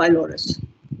duodenum and the pylorus.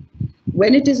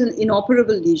 When it is an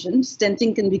inoperable lesion,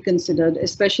 stenting can be considered,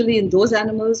 especially in those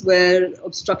animals where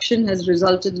obstruction has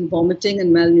resulted in vomiting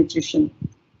and malnutrition.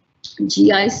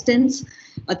 GI stents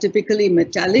are typically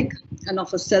metallic and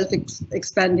of a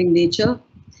self-expanding nature.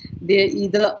 They're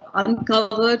either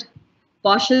uncovered,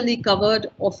 partially covered,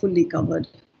 or fully covered.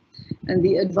 And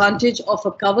the advantage of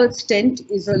a covered stent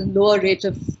is a lower rate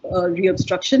of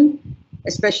reobstruction,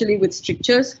 especially with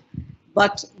strictures,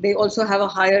 but they also have a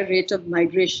higher rate of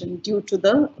migration due to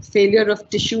the failure of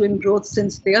tissue ingrowth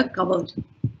since they are covered.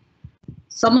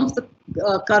 Some of the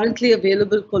currently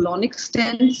available colonic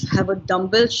stents have a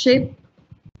dumbbell shape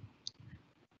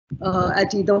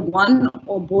at either one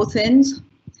or both ends.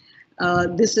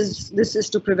 This is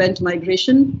to prevent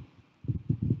migration.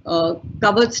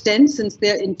 Covered stents, since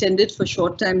they are intended for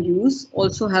short-time use,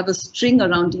 also have a string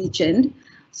around each end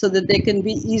so that they can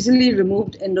be easily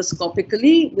removed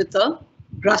endoscopically with a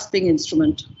grasping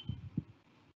instrument.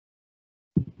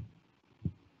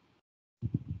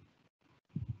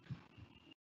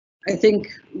 I think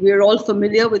we're all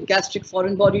familiar with gastric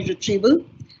foreign body retrieval,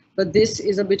 but this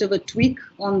is a bit of a tweak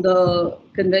on the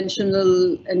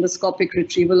conventional endoscopic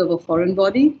retrieval of a foreign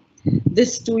body.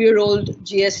 This 2-year-old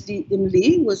GSD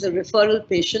Imli was a referral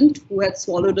patient who had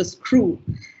swallowed a screw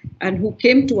and who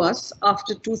came to us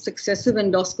after 2 successive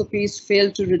endoscopies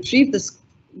failed to retrieve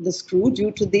the screw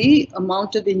due to the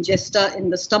amount of ingesta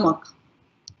in the stomach.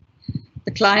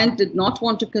 The client did not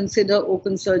want to consider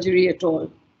open surgery at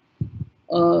all.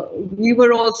 We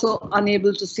were also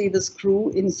unable to see the screw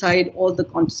inside all the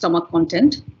stomach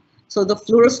content. So the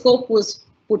fluoroscope was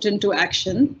put into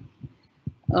action.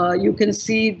 You can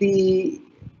see the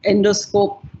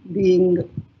endoscope being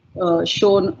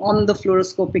shown on the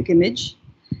fluoroscopic image,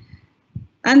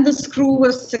 and the screw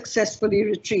was successfully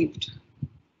retrieved.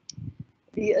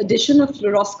 The addition of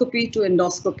fluoroscopy to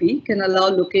endoscopy can allow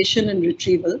location and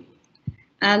retrieval,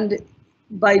 and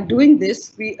by doing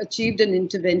this, we achieved an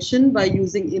intervention by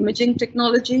using imaging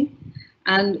technology,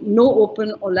 and no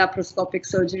open or laparoscopic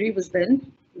surgery was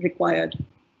then required.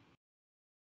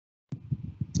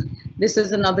 This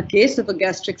is another case of a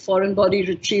gastric foreign body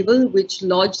retrieval which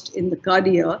lodged in the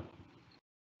cardia.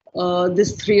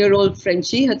 This 3-year-old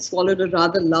Frenchie had swallowed a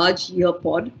rather large ear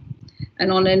pod,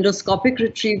 and on endoscopic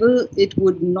retrieval, it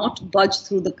would not budge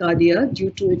through the cardia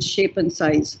due to its shape and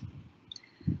size.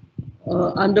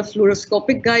 Under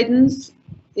fluoroscopic guidance,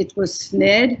 it was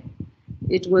snared,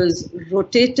 it was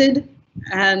rotated,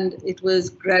 and it was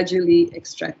gradually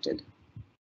extracted.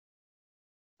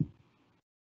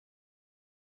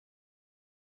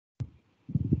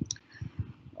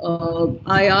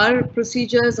 IR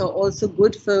procedures are also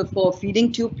good for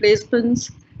feeding tube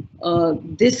placements.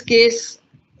 This case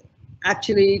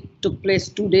actually took place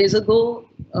 2 days ago.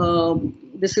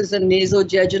 This is a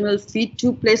nasojejunal feed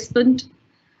tube placement.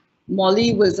 Molly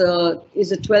is a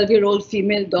 12-year-old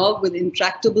female dog with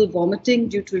intractable vomiting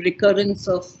due to recurrence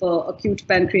of acute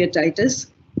pancreatitis.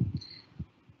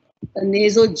 A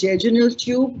nasojejunal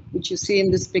tube, which you see in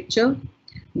this picture,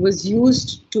 was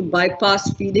used to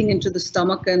bypass feeding into the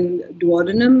stomach and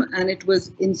duodenum, and it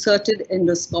was inserted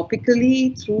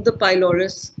endoscopically through the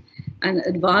pylorus and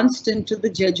advanced into the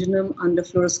jejunum under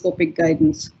fluoroscopic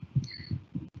guidance.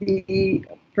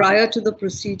 Prior to the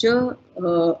procedure,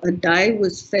 a dye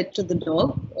was fed to the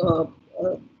dog.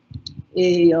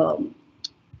 A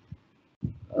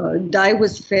dye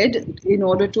was fed in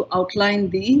order to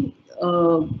outline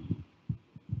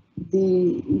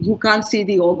you can't see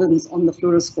the organs on the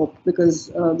fluoroscope because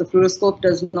the fluoroscope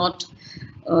does not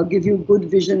give you good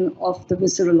vision of the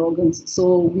visceral organs.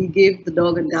 So we gave the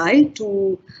dog a dye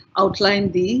to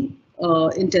outline the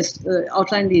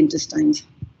intestines.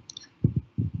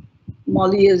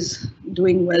 Molly is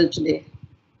doing well today.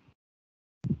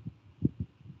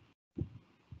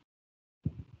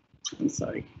 I'm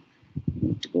sorry, I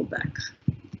need to go back.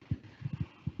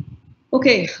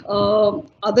 Okay,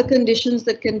 other conditions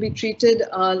that can be treated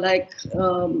are like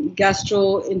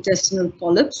gastrointestinal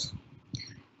polyps.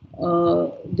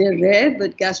 They're rare,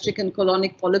 but gastric and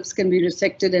colonic polyps can be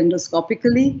resected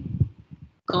endoscopically.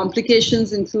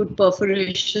 Complications include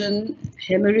perforation,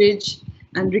 hemorrhage,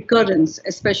 and recurrence,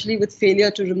 especially with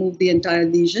failure to remove the entire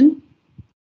lesion.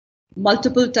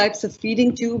 Multiple types of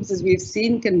feeding tubes, as we've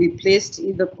seen, can be placed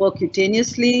either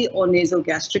percutaneously or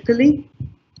nasogastrically.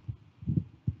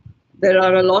 There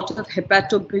are a lot of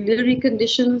hepatobiliary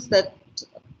conditions that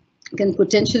can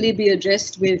potentially be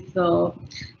addressed with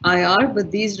IR,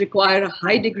 but these require a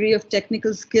high degree of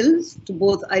technical skills to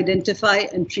both identify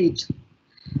and treat.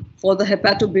 For the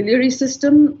hepatobiliary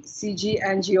system, CG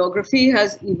angiography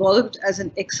has evolved as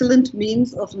an excellent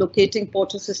means of locating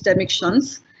portosystemic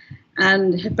shunts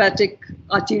and hepatic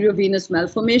arteriovenous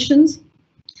malformations.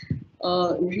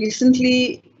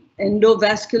 Recently,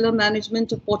 endovascular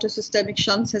management of portosystemic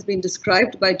shunts has been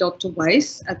described by Dr.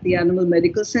 Weiss at the Animal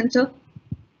Medical Center.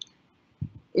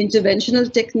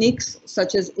 Interventional techniques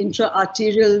such as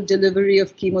intra-arterial delivery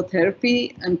of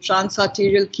chemotherapy and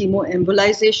transarterial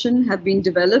chemoembolization have been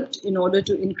developed in order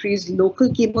to increase local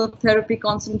chemotherapy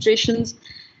concentrations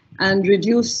and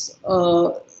reduce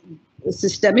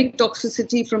systemic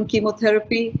toxicity from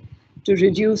chemotherapy, to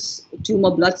reduce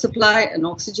tumor blood supply and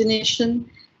oxygenation,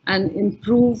 and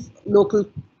improve local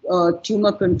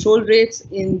tumor control rates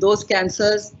in those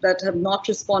cancers that have not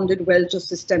responded well to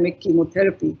systemic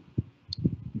chemotherapy.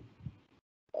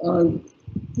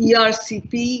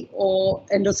 ERCP, or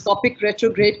endoscopic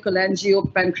retrograde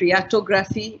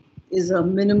cholangiopancreatography, is a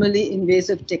minimally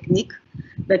invasive technique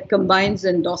that combines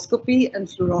endoscopy and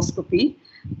fluoroscopy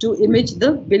to image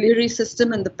the biliary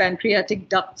system and the pancreatic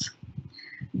ducts.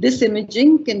 This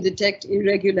imaging can detect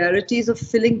irregularities of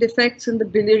filling defects in the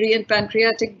biliary and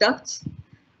pancreatic ducts.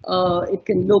 It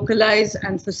can localize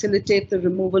and facilitate the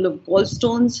removal of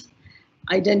gallstones,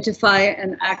 identify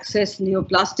and access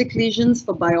neoplastic lesions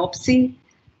for biopsy.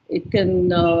 It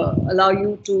can allow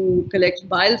you to collect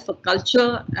bile for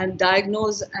culture and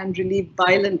diagnose and relieve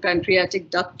bile and pancreatic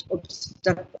duct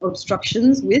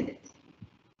obstructions with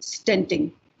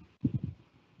stenting.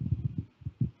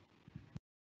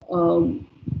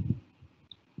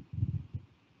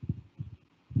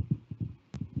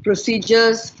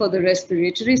 Procedures for the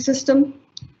respiratory system.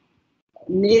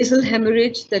 Nasal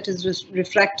hemorrhage that is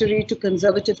refractory to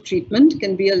conservative treatment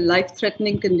can be a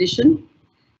life-threatening condition.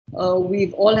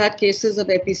 We've all had cases of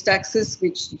epistaxis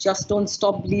which just don't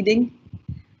stop bleeding.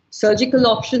 Surgical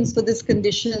options for this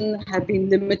condition have been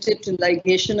limited to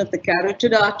ligation of the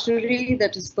carotid artery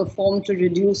that is performed to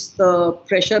reduce the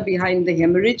pressure behind the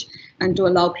hemorrhage and to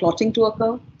allow clotting to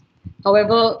occur.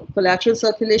 However, collateral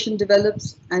circulation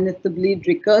develops, and if the bleed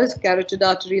recurs, carotid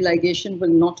artery ligation will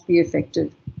not be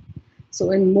effective.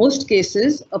 So in most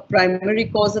cases, a primary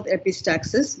cause of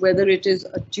epistaxis, whether it is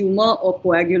a tumor or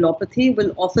coagulopathy,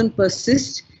 will often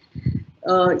persist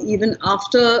even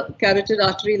after carotid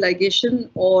artery ligation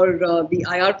or the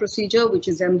IR procedure, which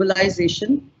is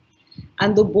embolization.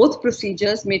 And though both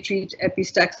procedures may treat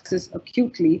epistaxis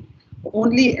acutely,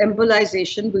 Only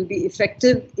embolization will be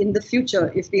effective in the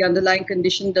future if the underlying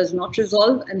condition does not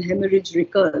resolve and hemorrhage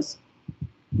recurs.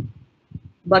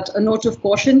 But a note of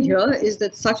caution here is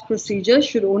that such procedure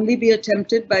should only be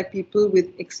attempted by people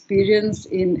with experience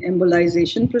in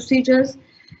embolization procedures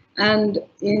and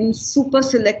in super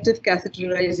selective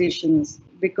catheterizations,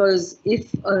 because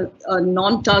if a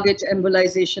non-target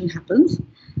embolization happens,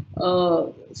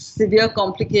 severe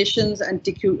complications and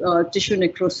tissue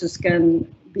necrosis can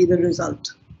be the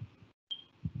result.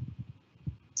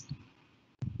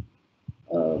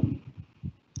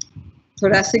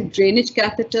 Thoracic drainage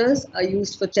catheters are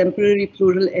used for temporary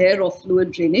pleural air or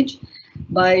fluid drainage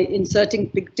by inserting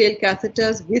pigtail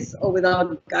catheters with or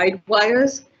without guide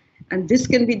wires, and this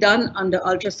can be done under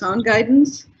ultrasound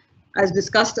guidance. As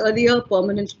discussed earlier,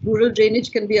 permanent pleural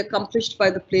drainage can be accomplished by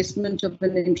the placement of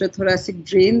an intrathoracic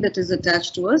drain that is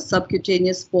attached to a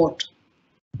subcutaneous port.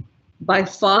 By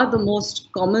far the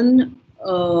most common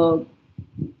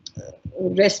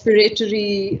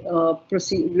respiratory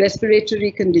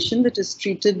condition that is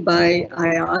treated by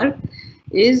IR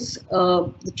is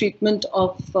the treatment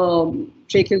of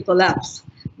tracheal collapse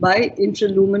by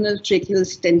intraluminal tracheal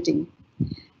stenting.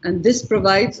 And this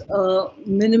provides a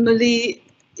minimally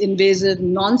invasive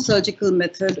non-surgical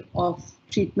method of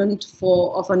treatment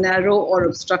of a narrow or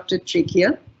obstructed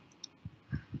trachea.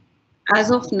 As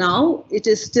of now, it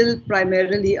is still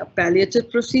primarily a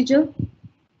palliative procedure.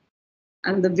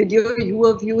 And the video you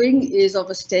are viewing is of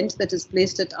a stent that is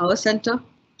placed at our center.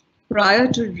 Prior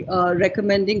to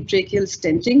recommending tracheal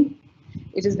stenting,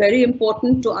 it is very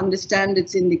important to understand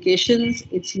its indications,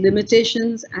 its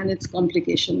limitations, and its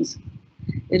complications.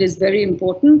 It is very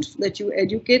important that you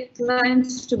educate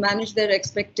clients to manage their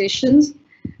expectations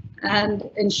and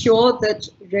ensure that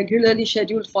regularly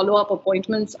scheduled follow-up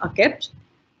appointments are kept.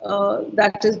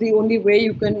 That is the only way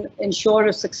you can ensure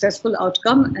a successful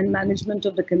outcome and management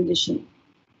of the condition.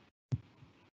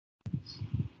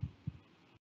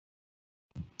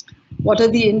 What are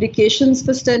the indications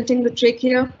for stenting the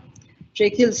trachea?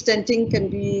 Tracheal stenting can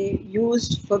be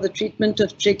used for the treatment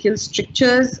of tracheal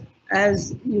strictures,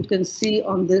 as you can see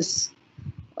on this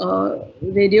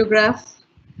radiograph.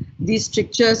 These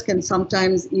strictures can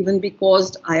sometimes even be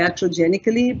caused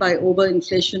iatrogenically by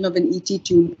overinflation of an ET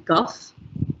tube cuff.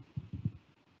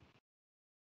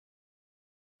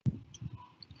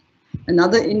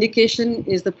 Another indication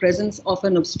is the presence of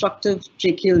an obstructive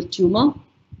tracheal tumor.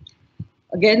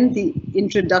 Again, the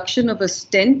introduction of a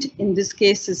stent in this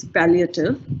case is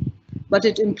palliative, but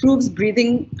it improves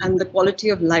breathing and the quality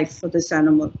of life for this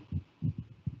animal.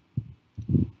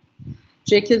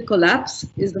 Tracheal collapse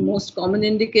is the most common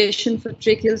indication for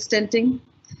tracheal stenting.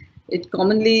 It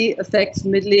commonly affects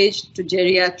middle-aged to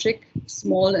geriatric,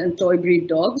 small and toy breed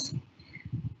dogs.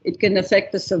 It can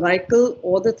affect the cervical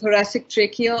or the thoracic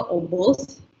trachea or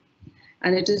both.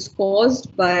 And it is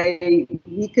caused by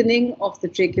weakening of the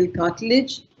tracheal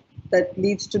cartilage that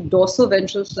leads to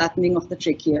dorsoventral flattening of the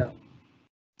trachea.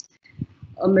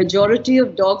 A majority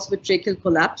of dogs with tracheal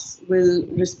collapse will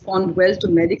respond well to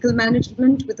medical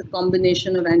management with a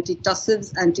combination of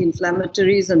antitussives,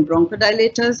 anti-inflammatories, and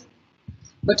bronchodilators.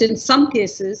 But in some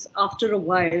cases, after a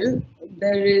while,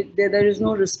 there is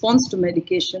no response to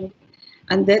medication.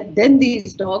 And then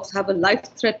these dogs have a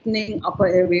life-threatening upper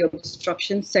airway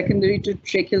obstruction secondary to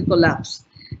tracheal collapse,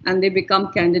 and they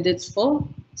become candidates for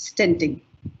stenting.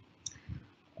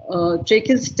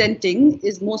 Tracheal stenting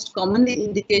is most commonly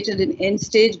indicated in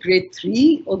end-stage grade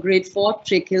 3 or grade 4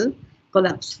 tracheal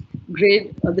collapse.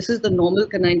 This is the normal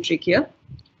canine trachea.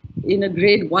 In a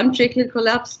grade 1 tracheal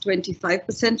collapse,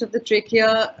 25% of the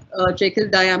tracheal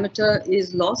diameter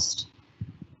is lost.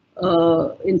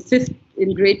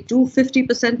 In grade 2,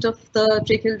 50% of the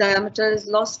tracheal diameter is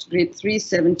lost, grade 3,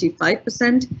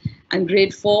 75%, and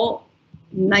grade 4,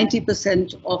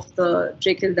 90% of the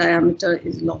tracheal diameter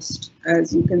is lost,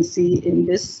 as you can see in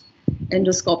this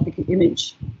endoscopic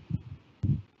image.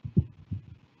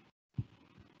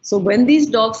 So when these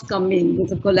dogs come in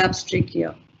with a collapsed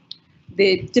trachea,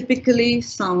 they typically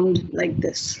sound like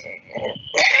this.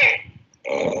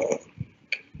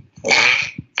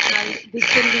 And this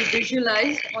can be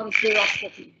visualized on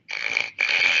fluoroscopy.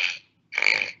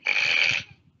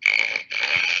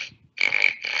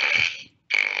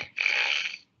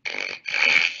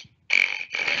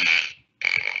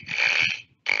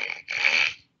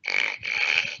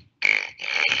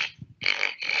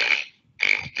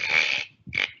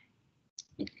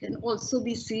 It can also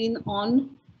be seen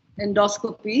on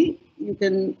endoscopy. You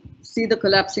can see the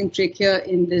collapsing trachea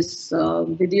in this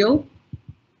video.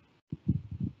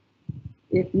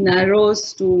 It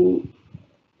narrows to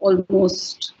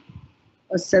almost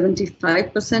a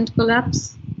 75%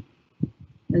 collapse.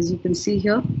 as you can see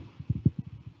here.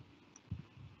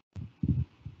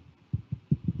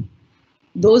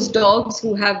 Those dogs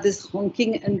who have this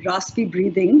honking and raspy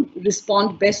breathing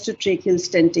respond best to tracheal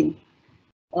stenting.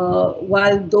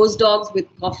 While those dogs with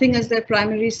coughing as their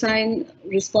primary sign,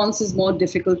 response is more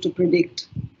difficult to predict.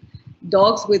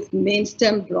 Dogs with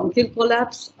mainstem bronchial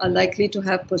collapse are likely to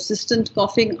have persistent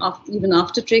coughing even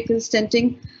after tracheal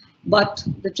stenting, but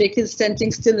the tracheal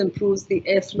stenting still improves the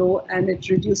airflow and it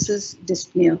reduces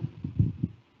dyspnea.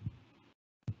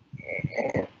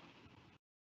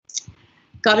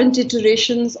 Current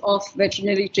iterations of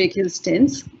veterinary tracheal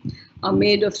stents are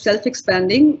made of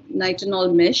self-expanding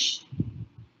nitinol mesh,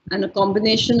 and a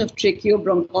combination of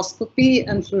tracheobronchoscopy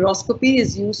and fluoroscopy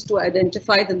is used to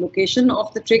identify the location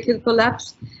of the tracheal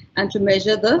collapse and to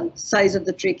measure the size of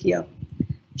the trachea.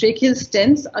 Tracheal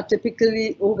stents are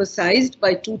typically oversized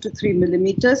by 2 to 3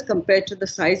 millimeters compared to the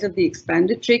size of the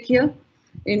expanded trachea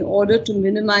in order to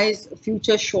minimize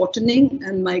future shortening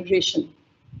and migration.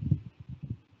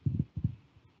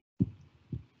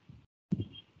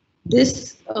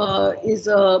 This is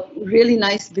a really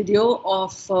nice video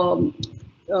of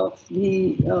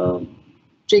the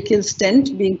tracheal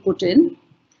stent being put in.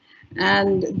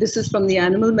 And this is from the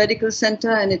Animal Medical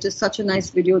Center, and it is such a nice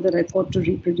video that I thought to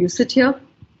reproduce it here.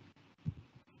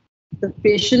 The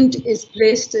patient is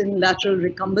placed in lateral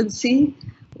recumbency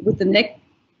with the neck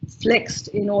flexed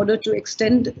in order to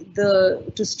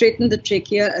straighten the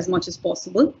trachea as much as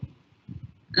possible.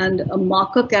 And a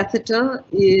marker catheter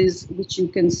which you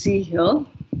can see here,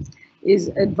 is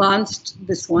advanced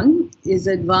through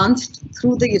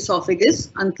the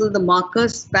esophagus until the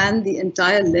markers span the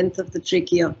entire length of the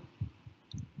trachea.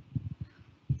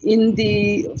 In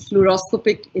the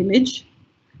fluoroscopic image,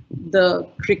 the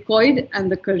cricoid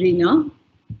and the carina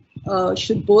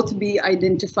should both be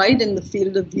identified in the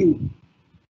field of view.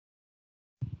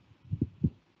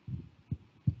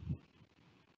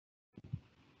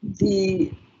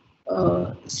 The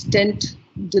stent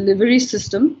delivery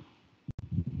system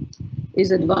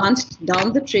is advanced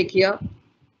down the trachea.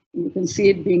 You can see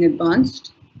it being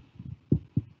advanced.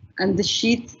 And the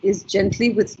sheath is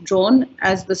gently withdrawn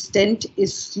as the stent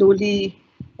is slowly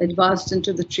advanced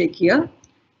into the trachea,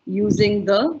 using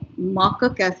the marker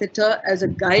catheter as a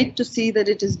guide to see that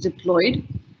it is deployed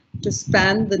to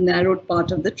span the narrowed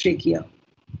part of the trachea.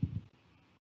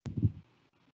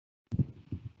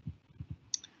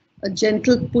 A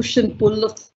gentle push and pull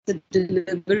of the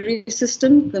delivery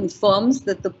system confirms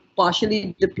that the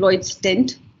partially deployed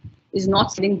stent is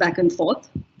not sliding back and forth.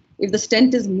 If the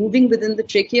stent is moving within the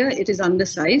trachea, it is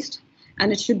undersized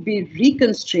and it should be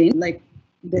reconstrained like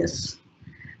this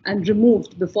and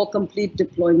removed before complete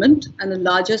deployment, and a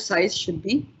larger size should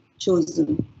be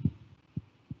chosen.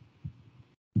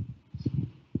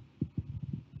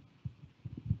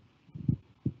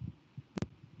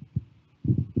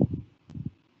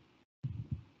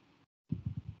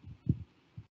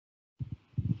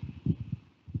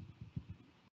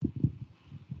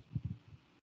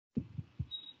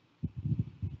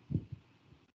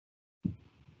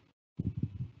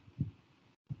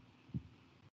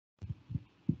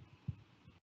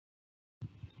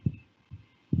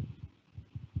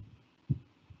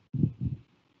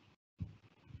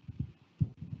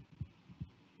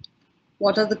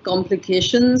 What are the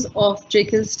complications of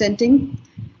tracheal stenting?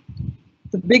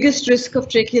 The biggest risk of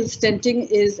tracheal stenting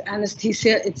is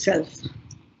anesthesia itself.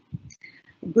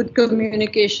 Good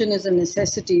communication is a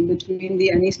necessity between the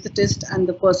anesthetist and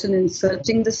the person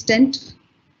inserting the stent.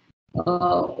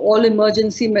 All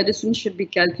emergency medicine should be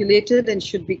calculated and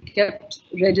should be kept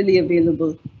readily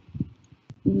available.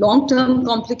 Long-term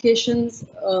complications,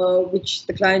 which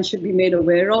the client should be made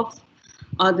aware of,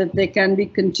 are that there can be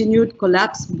continued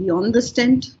collapse beyond the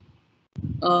stent.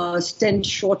 Stent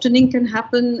shortening can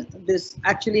happen. This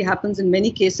actually happens in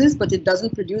many cases, but it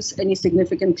doesn't produce any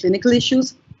significant clinical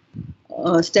issues.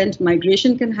 Stent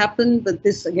migration can happen, but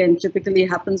this again typically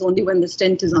happens only when the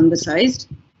stent is undersized.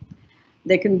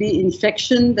 There can be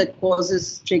infection that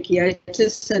causes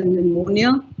tracheitis and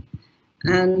pneumonia.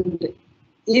 And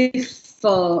if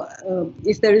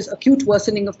there is acute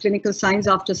worsening of clinical signs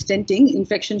after stenting,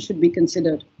 infection should be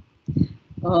considered.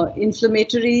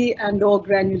 Inflammatory and/or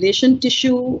granulation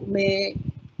tissue may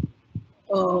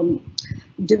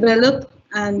develop,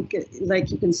 and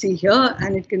like you can see here,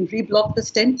 and it can reblock the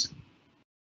stent.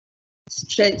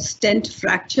 Stent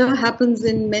fracture happens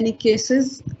in many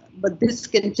cases, but this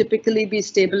can typically be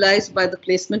stabilized by the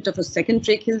placement of a second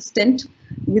tracheal stent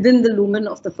within the lumen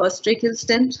of the first tracheal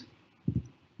stent.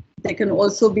 There can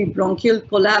also be bronchial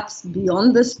collapse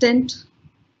beyond the stent.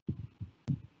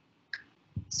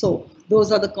 So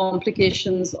those are the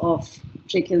complications of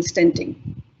tracheal stenting.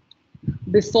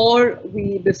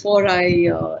 Before I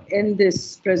end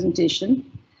this presentation,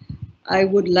 I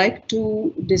would like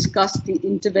to discuss the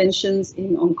interventions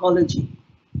in oncology.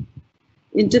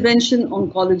 Intervention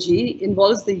oncology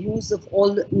involves the use of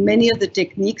many of the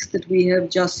techniques that we have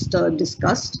just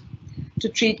discussed to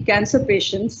treat cancer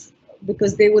patients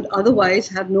because they would otherwise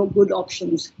have no good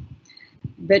options.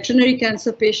 Veterinary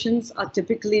cancer patients are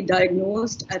typically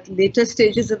diagnosed at later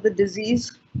stages of the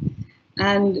disease,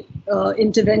 and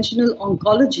interventional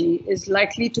oncology is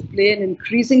likely to play an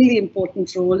increasingly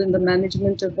important role in the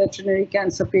management of veterinary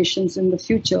cancer patients in the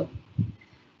future.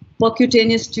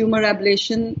 Percutaneous tumor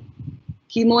ablation,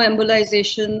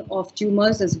 chemoembolization of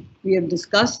tumors, as we have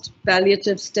discussed,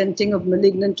 palliative stenting of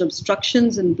malignant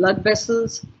obstructions in blood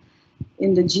vessels,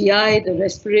 in the GI, the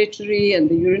respiratory, and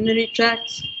the urinary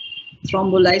tracts,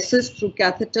 thrombolysis through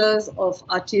catheters of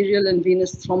arterial and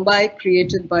venous thrombi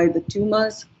created by the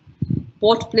tumors,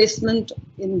 port placement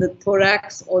in the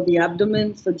thorax or the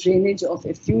abdomen for drainage of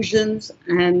effusions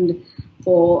and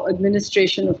for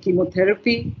administration of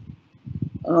chemotherapy,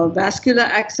 vascular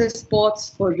access ports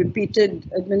for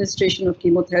repeated administration of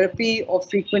chemotherapy or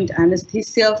frequent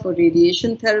anesthesia for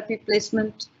radiation therapy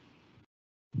placement,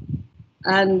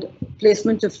 and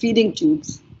placement of feeding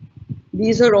tubes.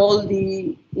 These are all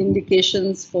the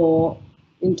indications for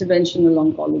interventional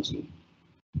oncology.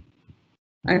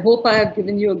 I hope I have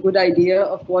given you a good idea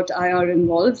of what IR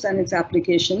involves and its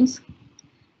applications,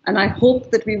 and I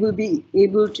hope that we will be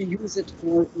able to use it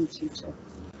more in the future.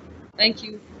 Thank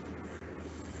you.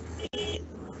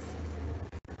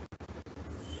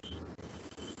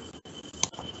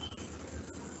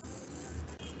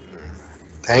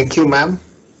 Thank you, ma'am,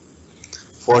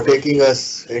 for taking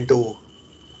us into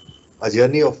a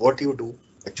journey of what you do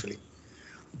actually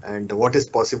and what is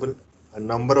possible. A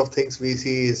number of things we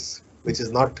see is which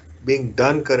is not being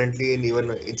done currently in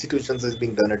even institutions is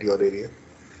being done at your area.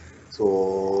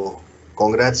 So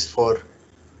congrats for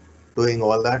doing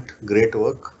all that great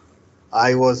work.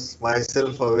 I was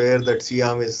myself aware that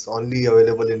CAM is only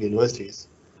available in universities,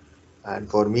 and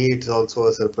for me it's also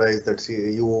a surprise that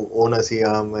you own a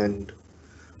CAM and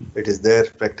it is there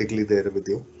practically there with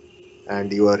you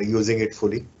and you are using it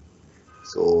fully.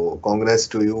 So congrats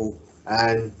to you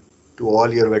and to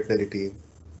all your veterinary team.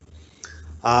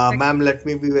 Ma'am, let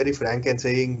me be very frank in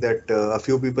saying that a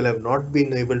few people have not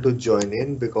been able to join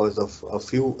in because of a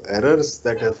few errors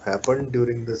that have happened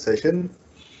during the session.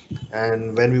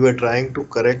 And when we were trying to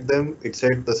correct them, it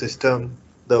said the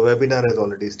webinar has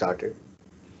already started.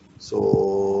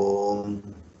 So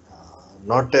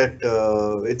not that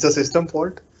it's a system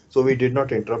fault, so we did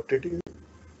not interrupt it.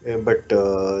 But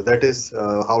that is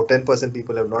how 10%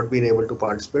 people have not been able to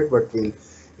participate, but we'll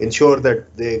ensure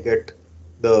that they get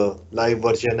the live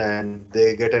version and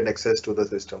they get an access to the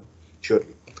system,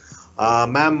 surely.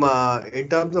 Ma'am, in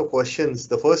terms of questions,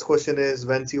 the first question is,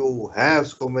 once you have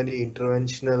so many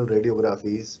interventional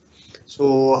radiographies,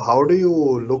 so how do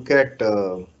you look at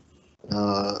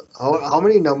how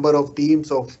many number of teams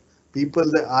of people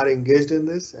that are engaged in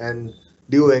this, and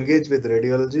do you engage with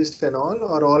radiologists and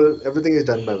or everything is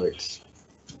done by vets?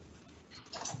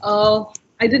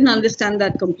 I didn't understand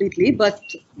that completely, but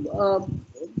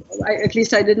at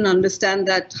least I didn't understand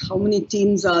that how many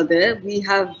teams are there. We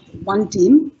have one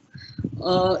team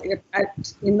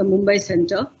in the Mumbai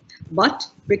center, but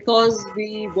because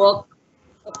we work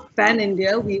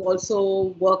pan-India, we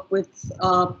also work with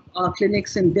our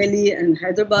clinics in Delhi and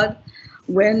Hyderabad.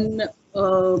 When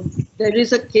there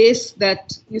is a case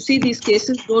that, you see, these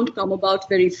cases don't come about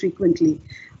very frequently.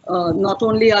 Not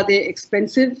only are they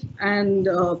expensive and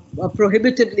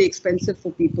prohibitively expensive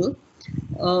for people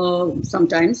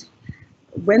sometimes,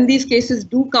 when these cases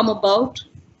do come about,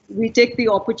 we take the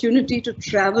opportunity to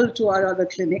travel to our other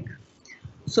clinic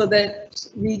so that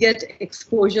we get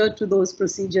exposure to those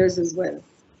procedures as well.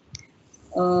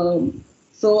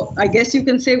 So I guess you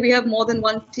can say we have more than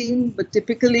one team, but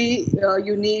typically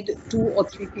you need 2 or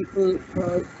 3 people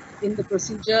in the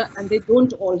procedure, and they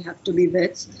don't all have to be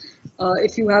vets.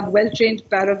 If you have well-trained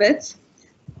paravets,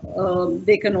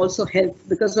 they can also help,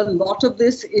 because a lot of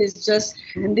this is just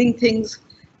handing things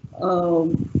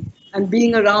and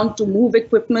being around to move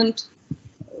equipment,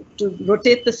 to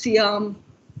rotate the C-arm,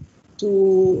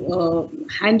 to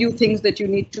hand you things that you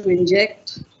need to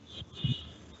inject.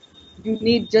 You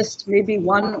need just maybe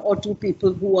 1 or 2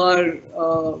 people who are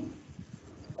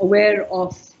aware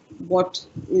of what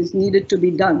is needed to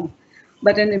be done.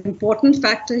 But an important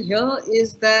factor here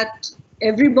is that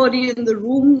everybody in the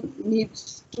room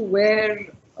needs to wear,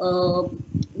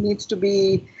 needs to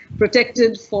be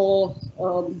protected for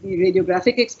the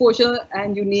radiographic exposure,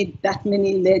 and you need that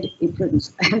many lead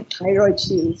aprons and thyroid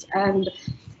shields and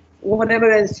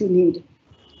whatever else you need.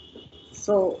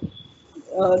 So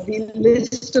the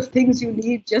list of things you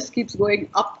need just keeps going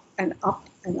up and up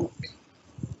and up.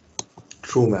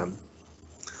 True, ma'am.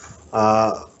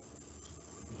 Uh,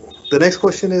 the next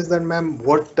question is then, ma'am,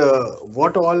 what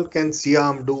all can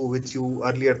Siam do which you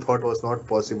earlier thought was not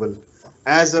possible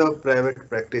as a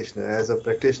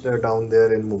practitioner down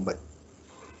there in Mumbai?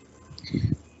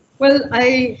 Well,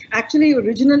 I actually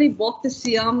originally bought the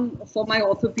Siam for my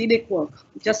orthopedic work,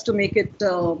 just to make it,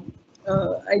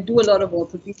 I do a lot of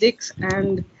orthopedics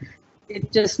and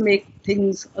it just makes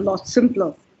things a lot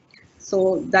simpler.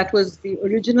 So that was the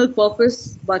original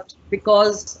purpose, but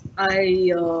because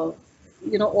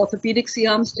orthopedic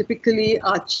Siams typically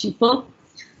are cheaper,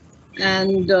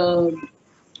 and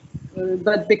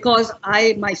but because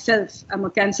I myself am a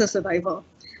cancer survivor,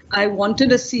 I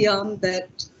wanted a Siam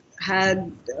that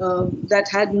had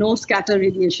no scatter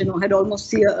radiation or had almost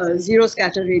zero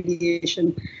scatter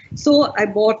radiation. So I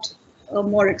bought a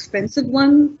more expensive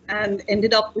one and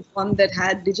ended up with one that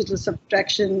had digital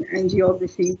subtraction and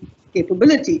geography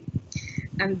capability.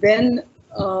 And then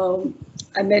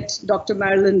I met Dr.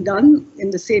 Marilyn Dunn in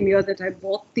the same year that I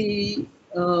bought the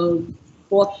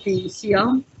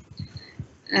Siam,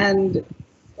 and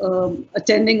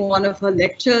attending one of her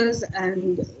lectures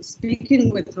and speaking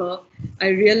with her, I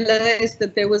realized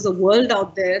that there was a world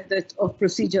out there of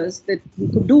procedures that we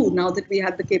could do now that we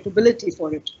had the capability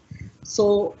for it.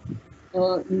 So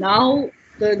now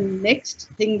the next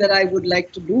thing that I would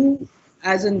like to do,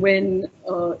 as and when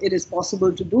it is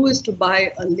possible to do, is to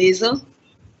buy a laser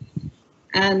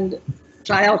and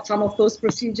try out some of those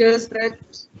procedures that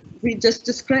we just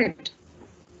described.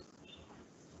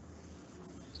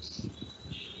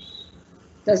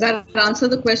 Does that answer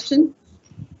the question?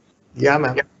 Yeah,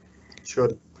 ma'am. Sure.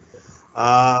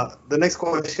 The next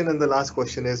question and the last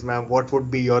question is, ma'am, what would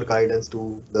be your guidance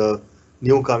to the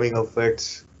new coming of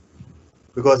vets?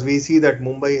 Because we see that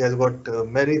Mumbai has got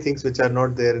many things which are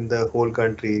not there in the whole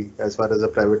country as far as a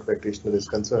private practitioner is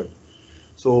concerned.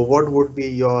 So what would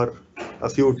be a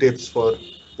few tips for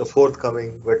the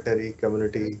forthcoming veterinary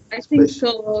community? I think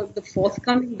the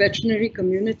forthcoming veterinary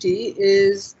community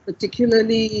is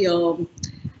particularly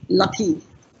lucky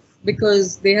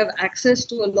because they have access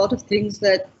to a lot of things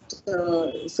that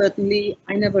certainly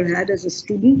I never had as a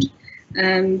student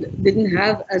and didn't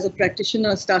have as a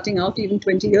practitioner starting out even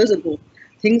 20 years ago.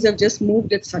 Things have just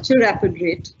moved at such a rapid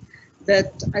rate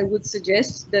that I would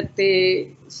suggest that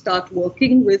they start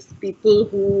working with people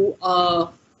who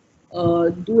are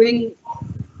doing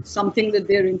something that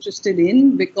they're interested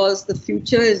in, because the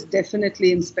future is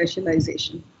definitely in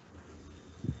specialization.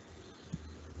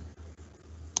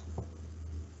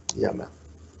 Yeah, ma'am.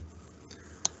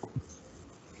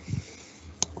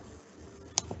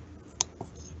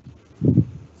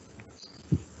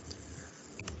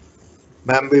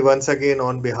 Ma'am, we once again,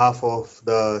 on behalf of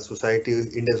the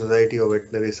Indian Society of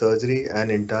Veterinary Surgery and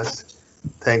INTAS,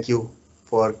 thank you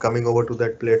for coming over to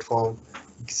that platform,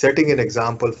 setting an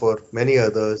example for many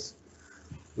others,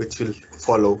 which will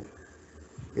follow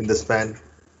in the span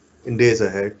in days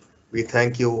ahead. We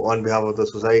thank you on behalf of the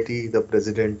society, the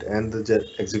president and the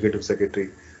executive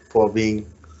secretary for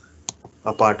being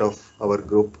a part of our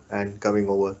group and coming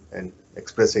over and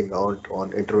expressing out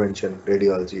on intervention,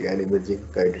 radiology and imaging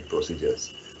guided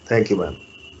procedures. Thank you, ma'am.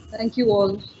 Thank you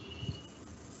all.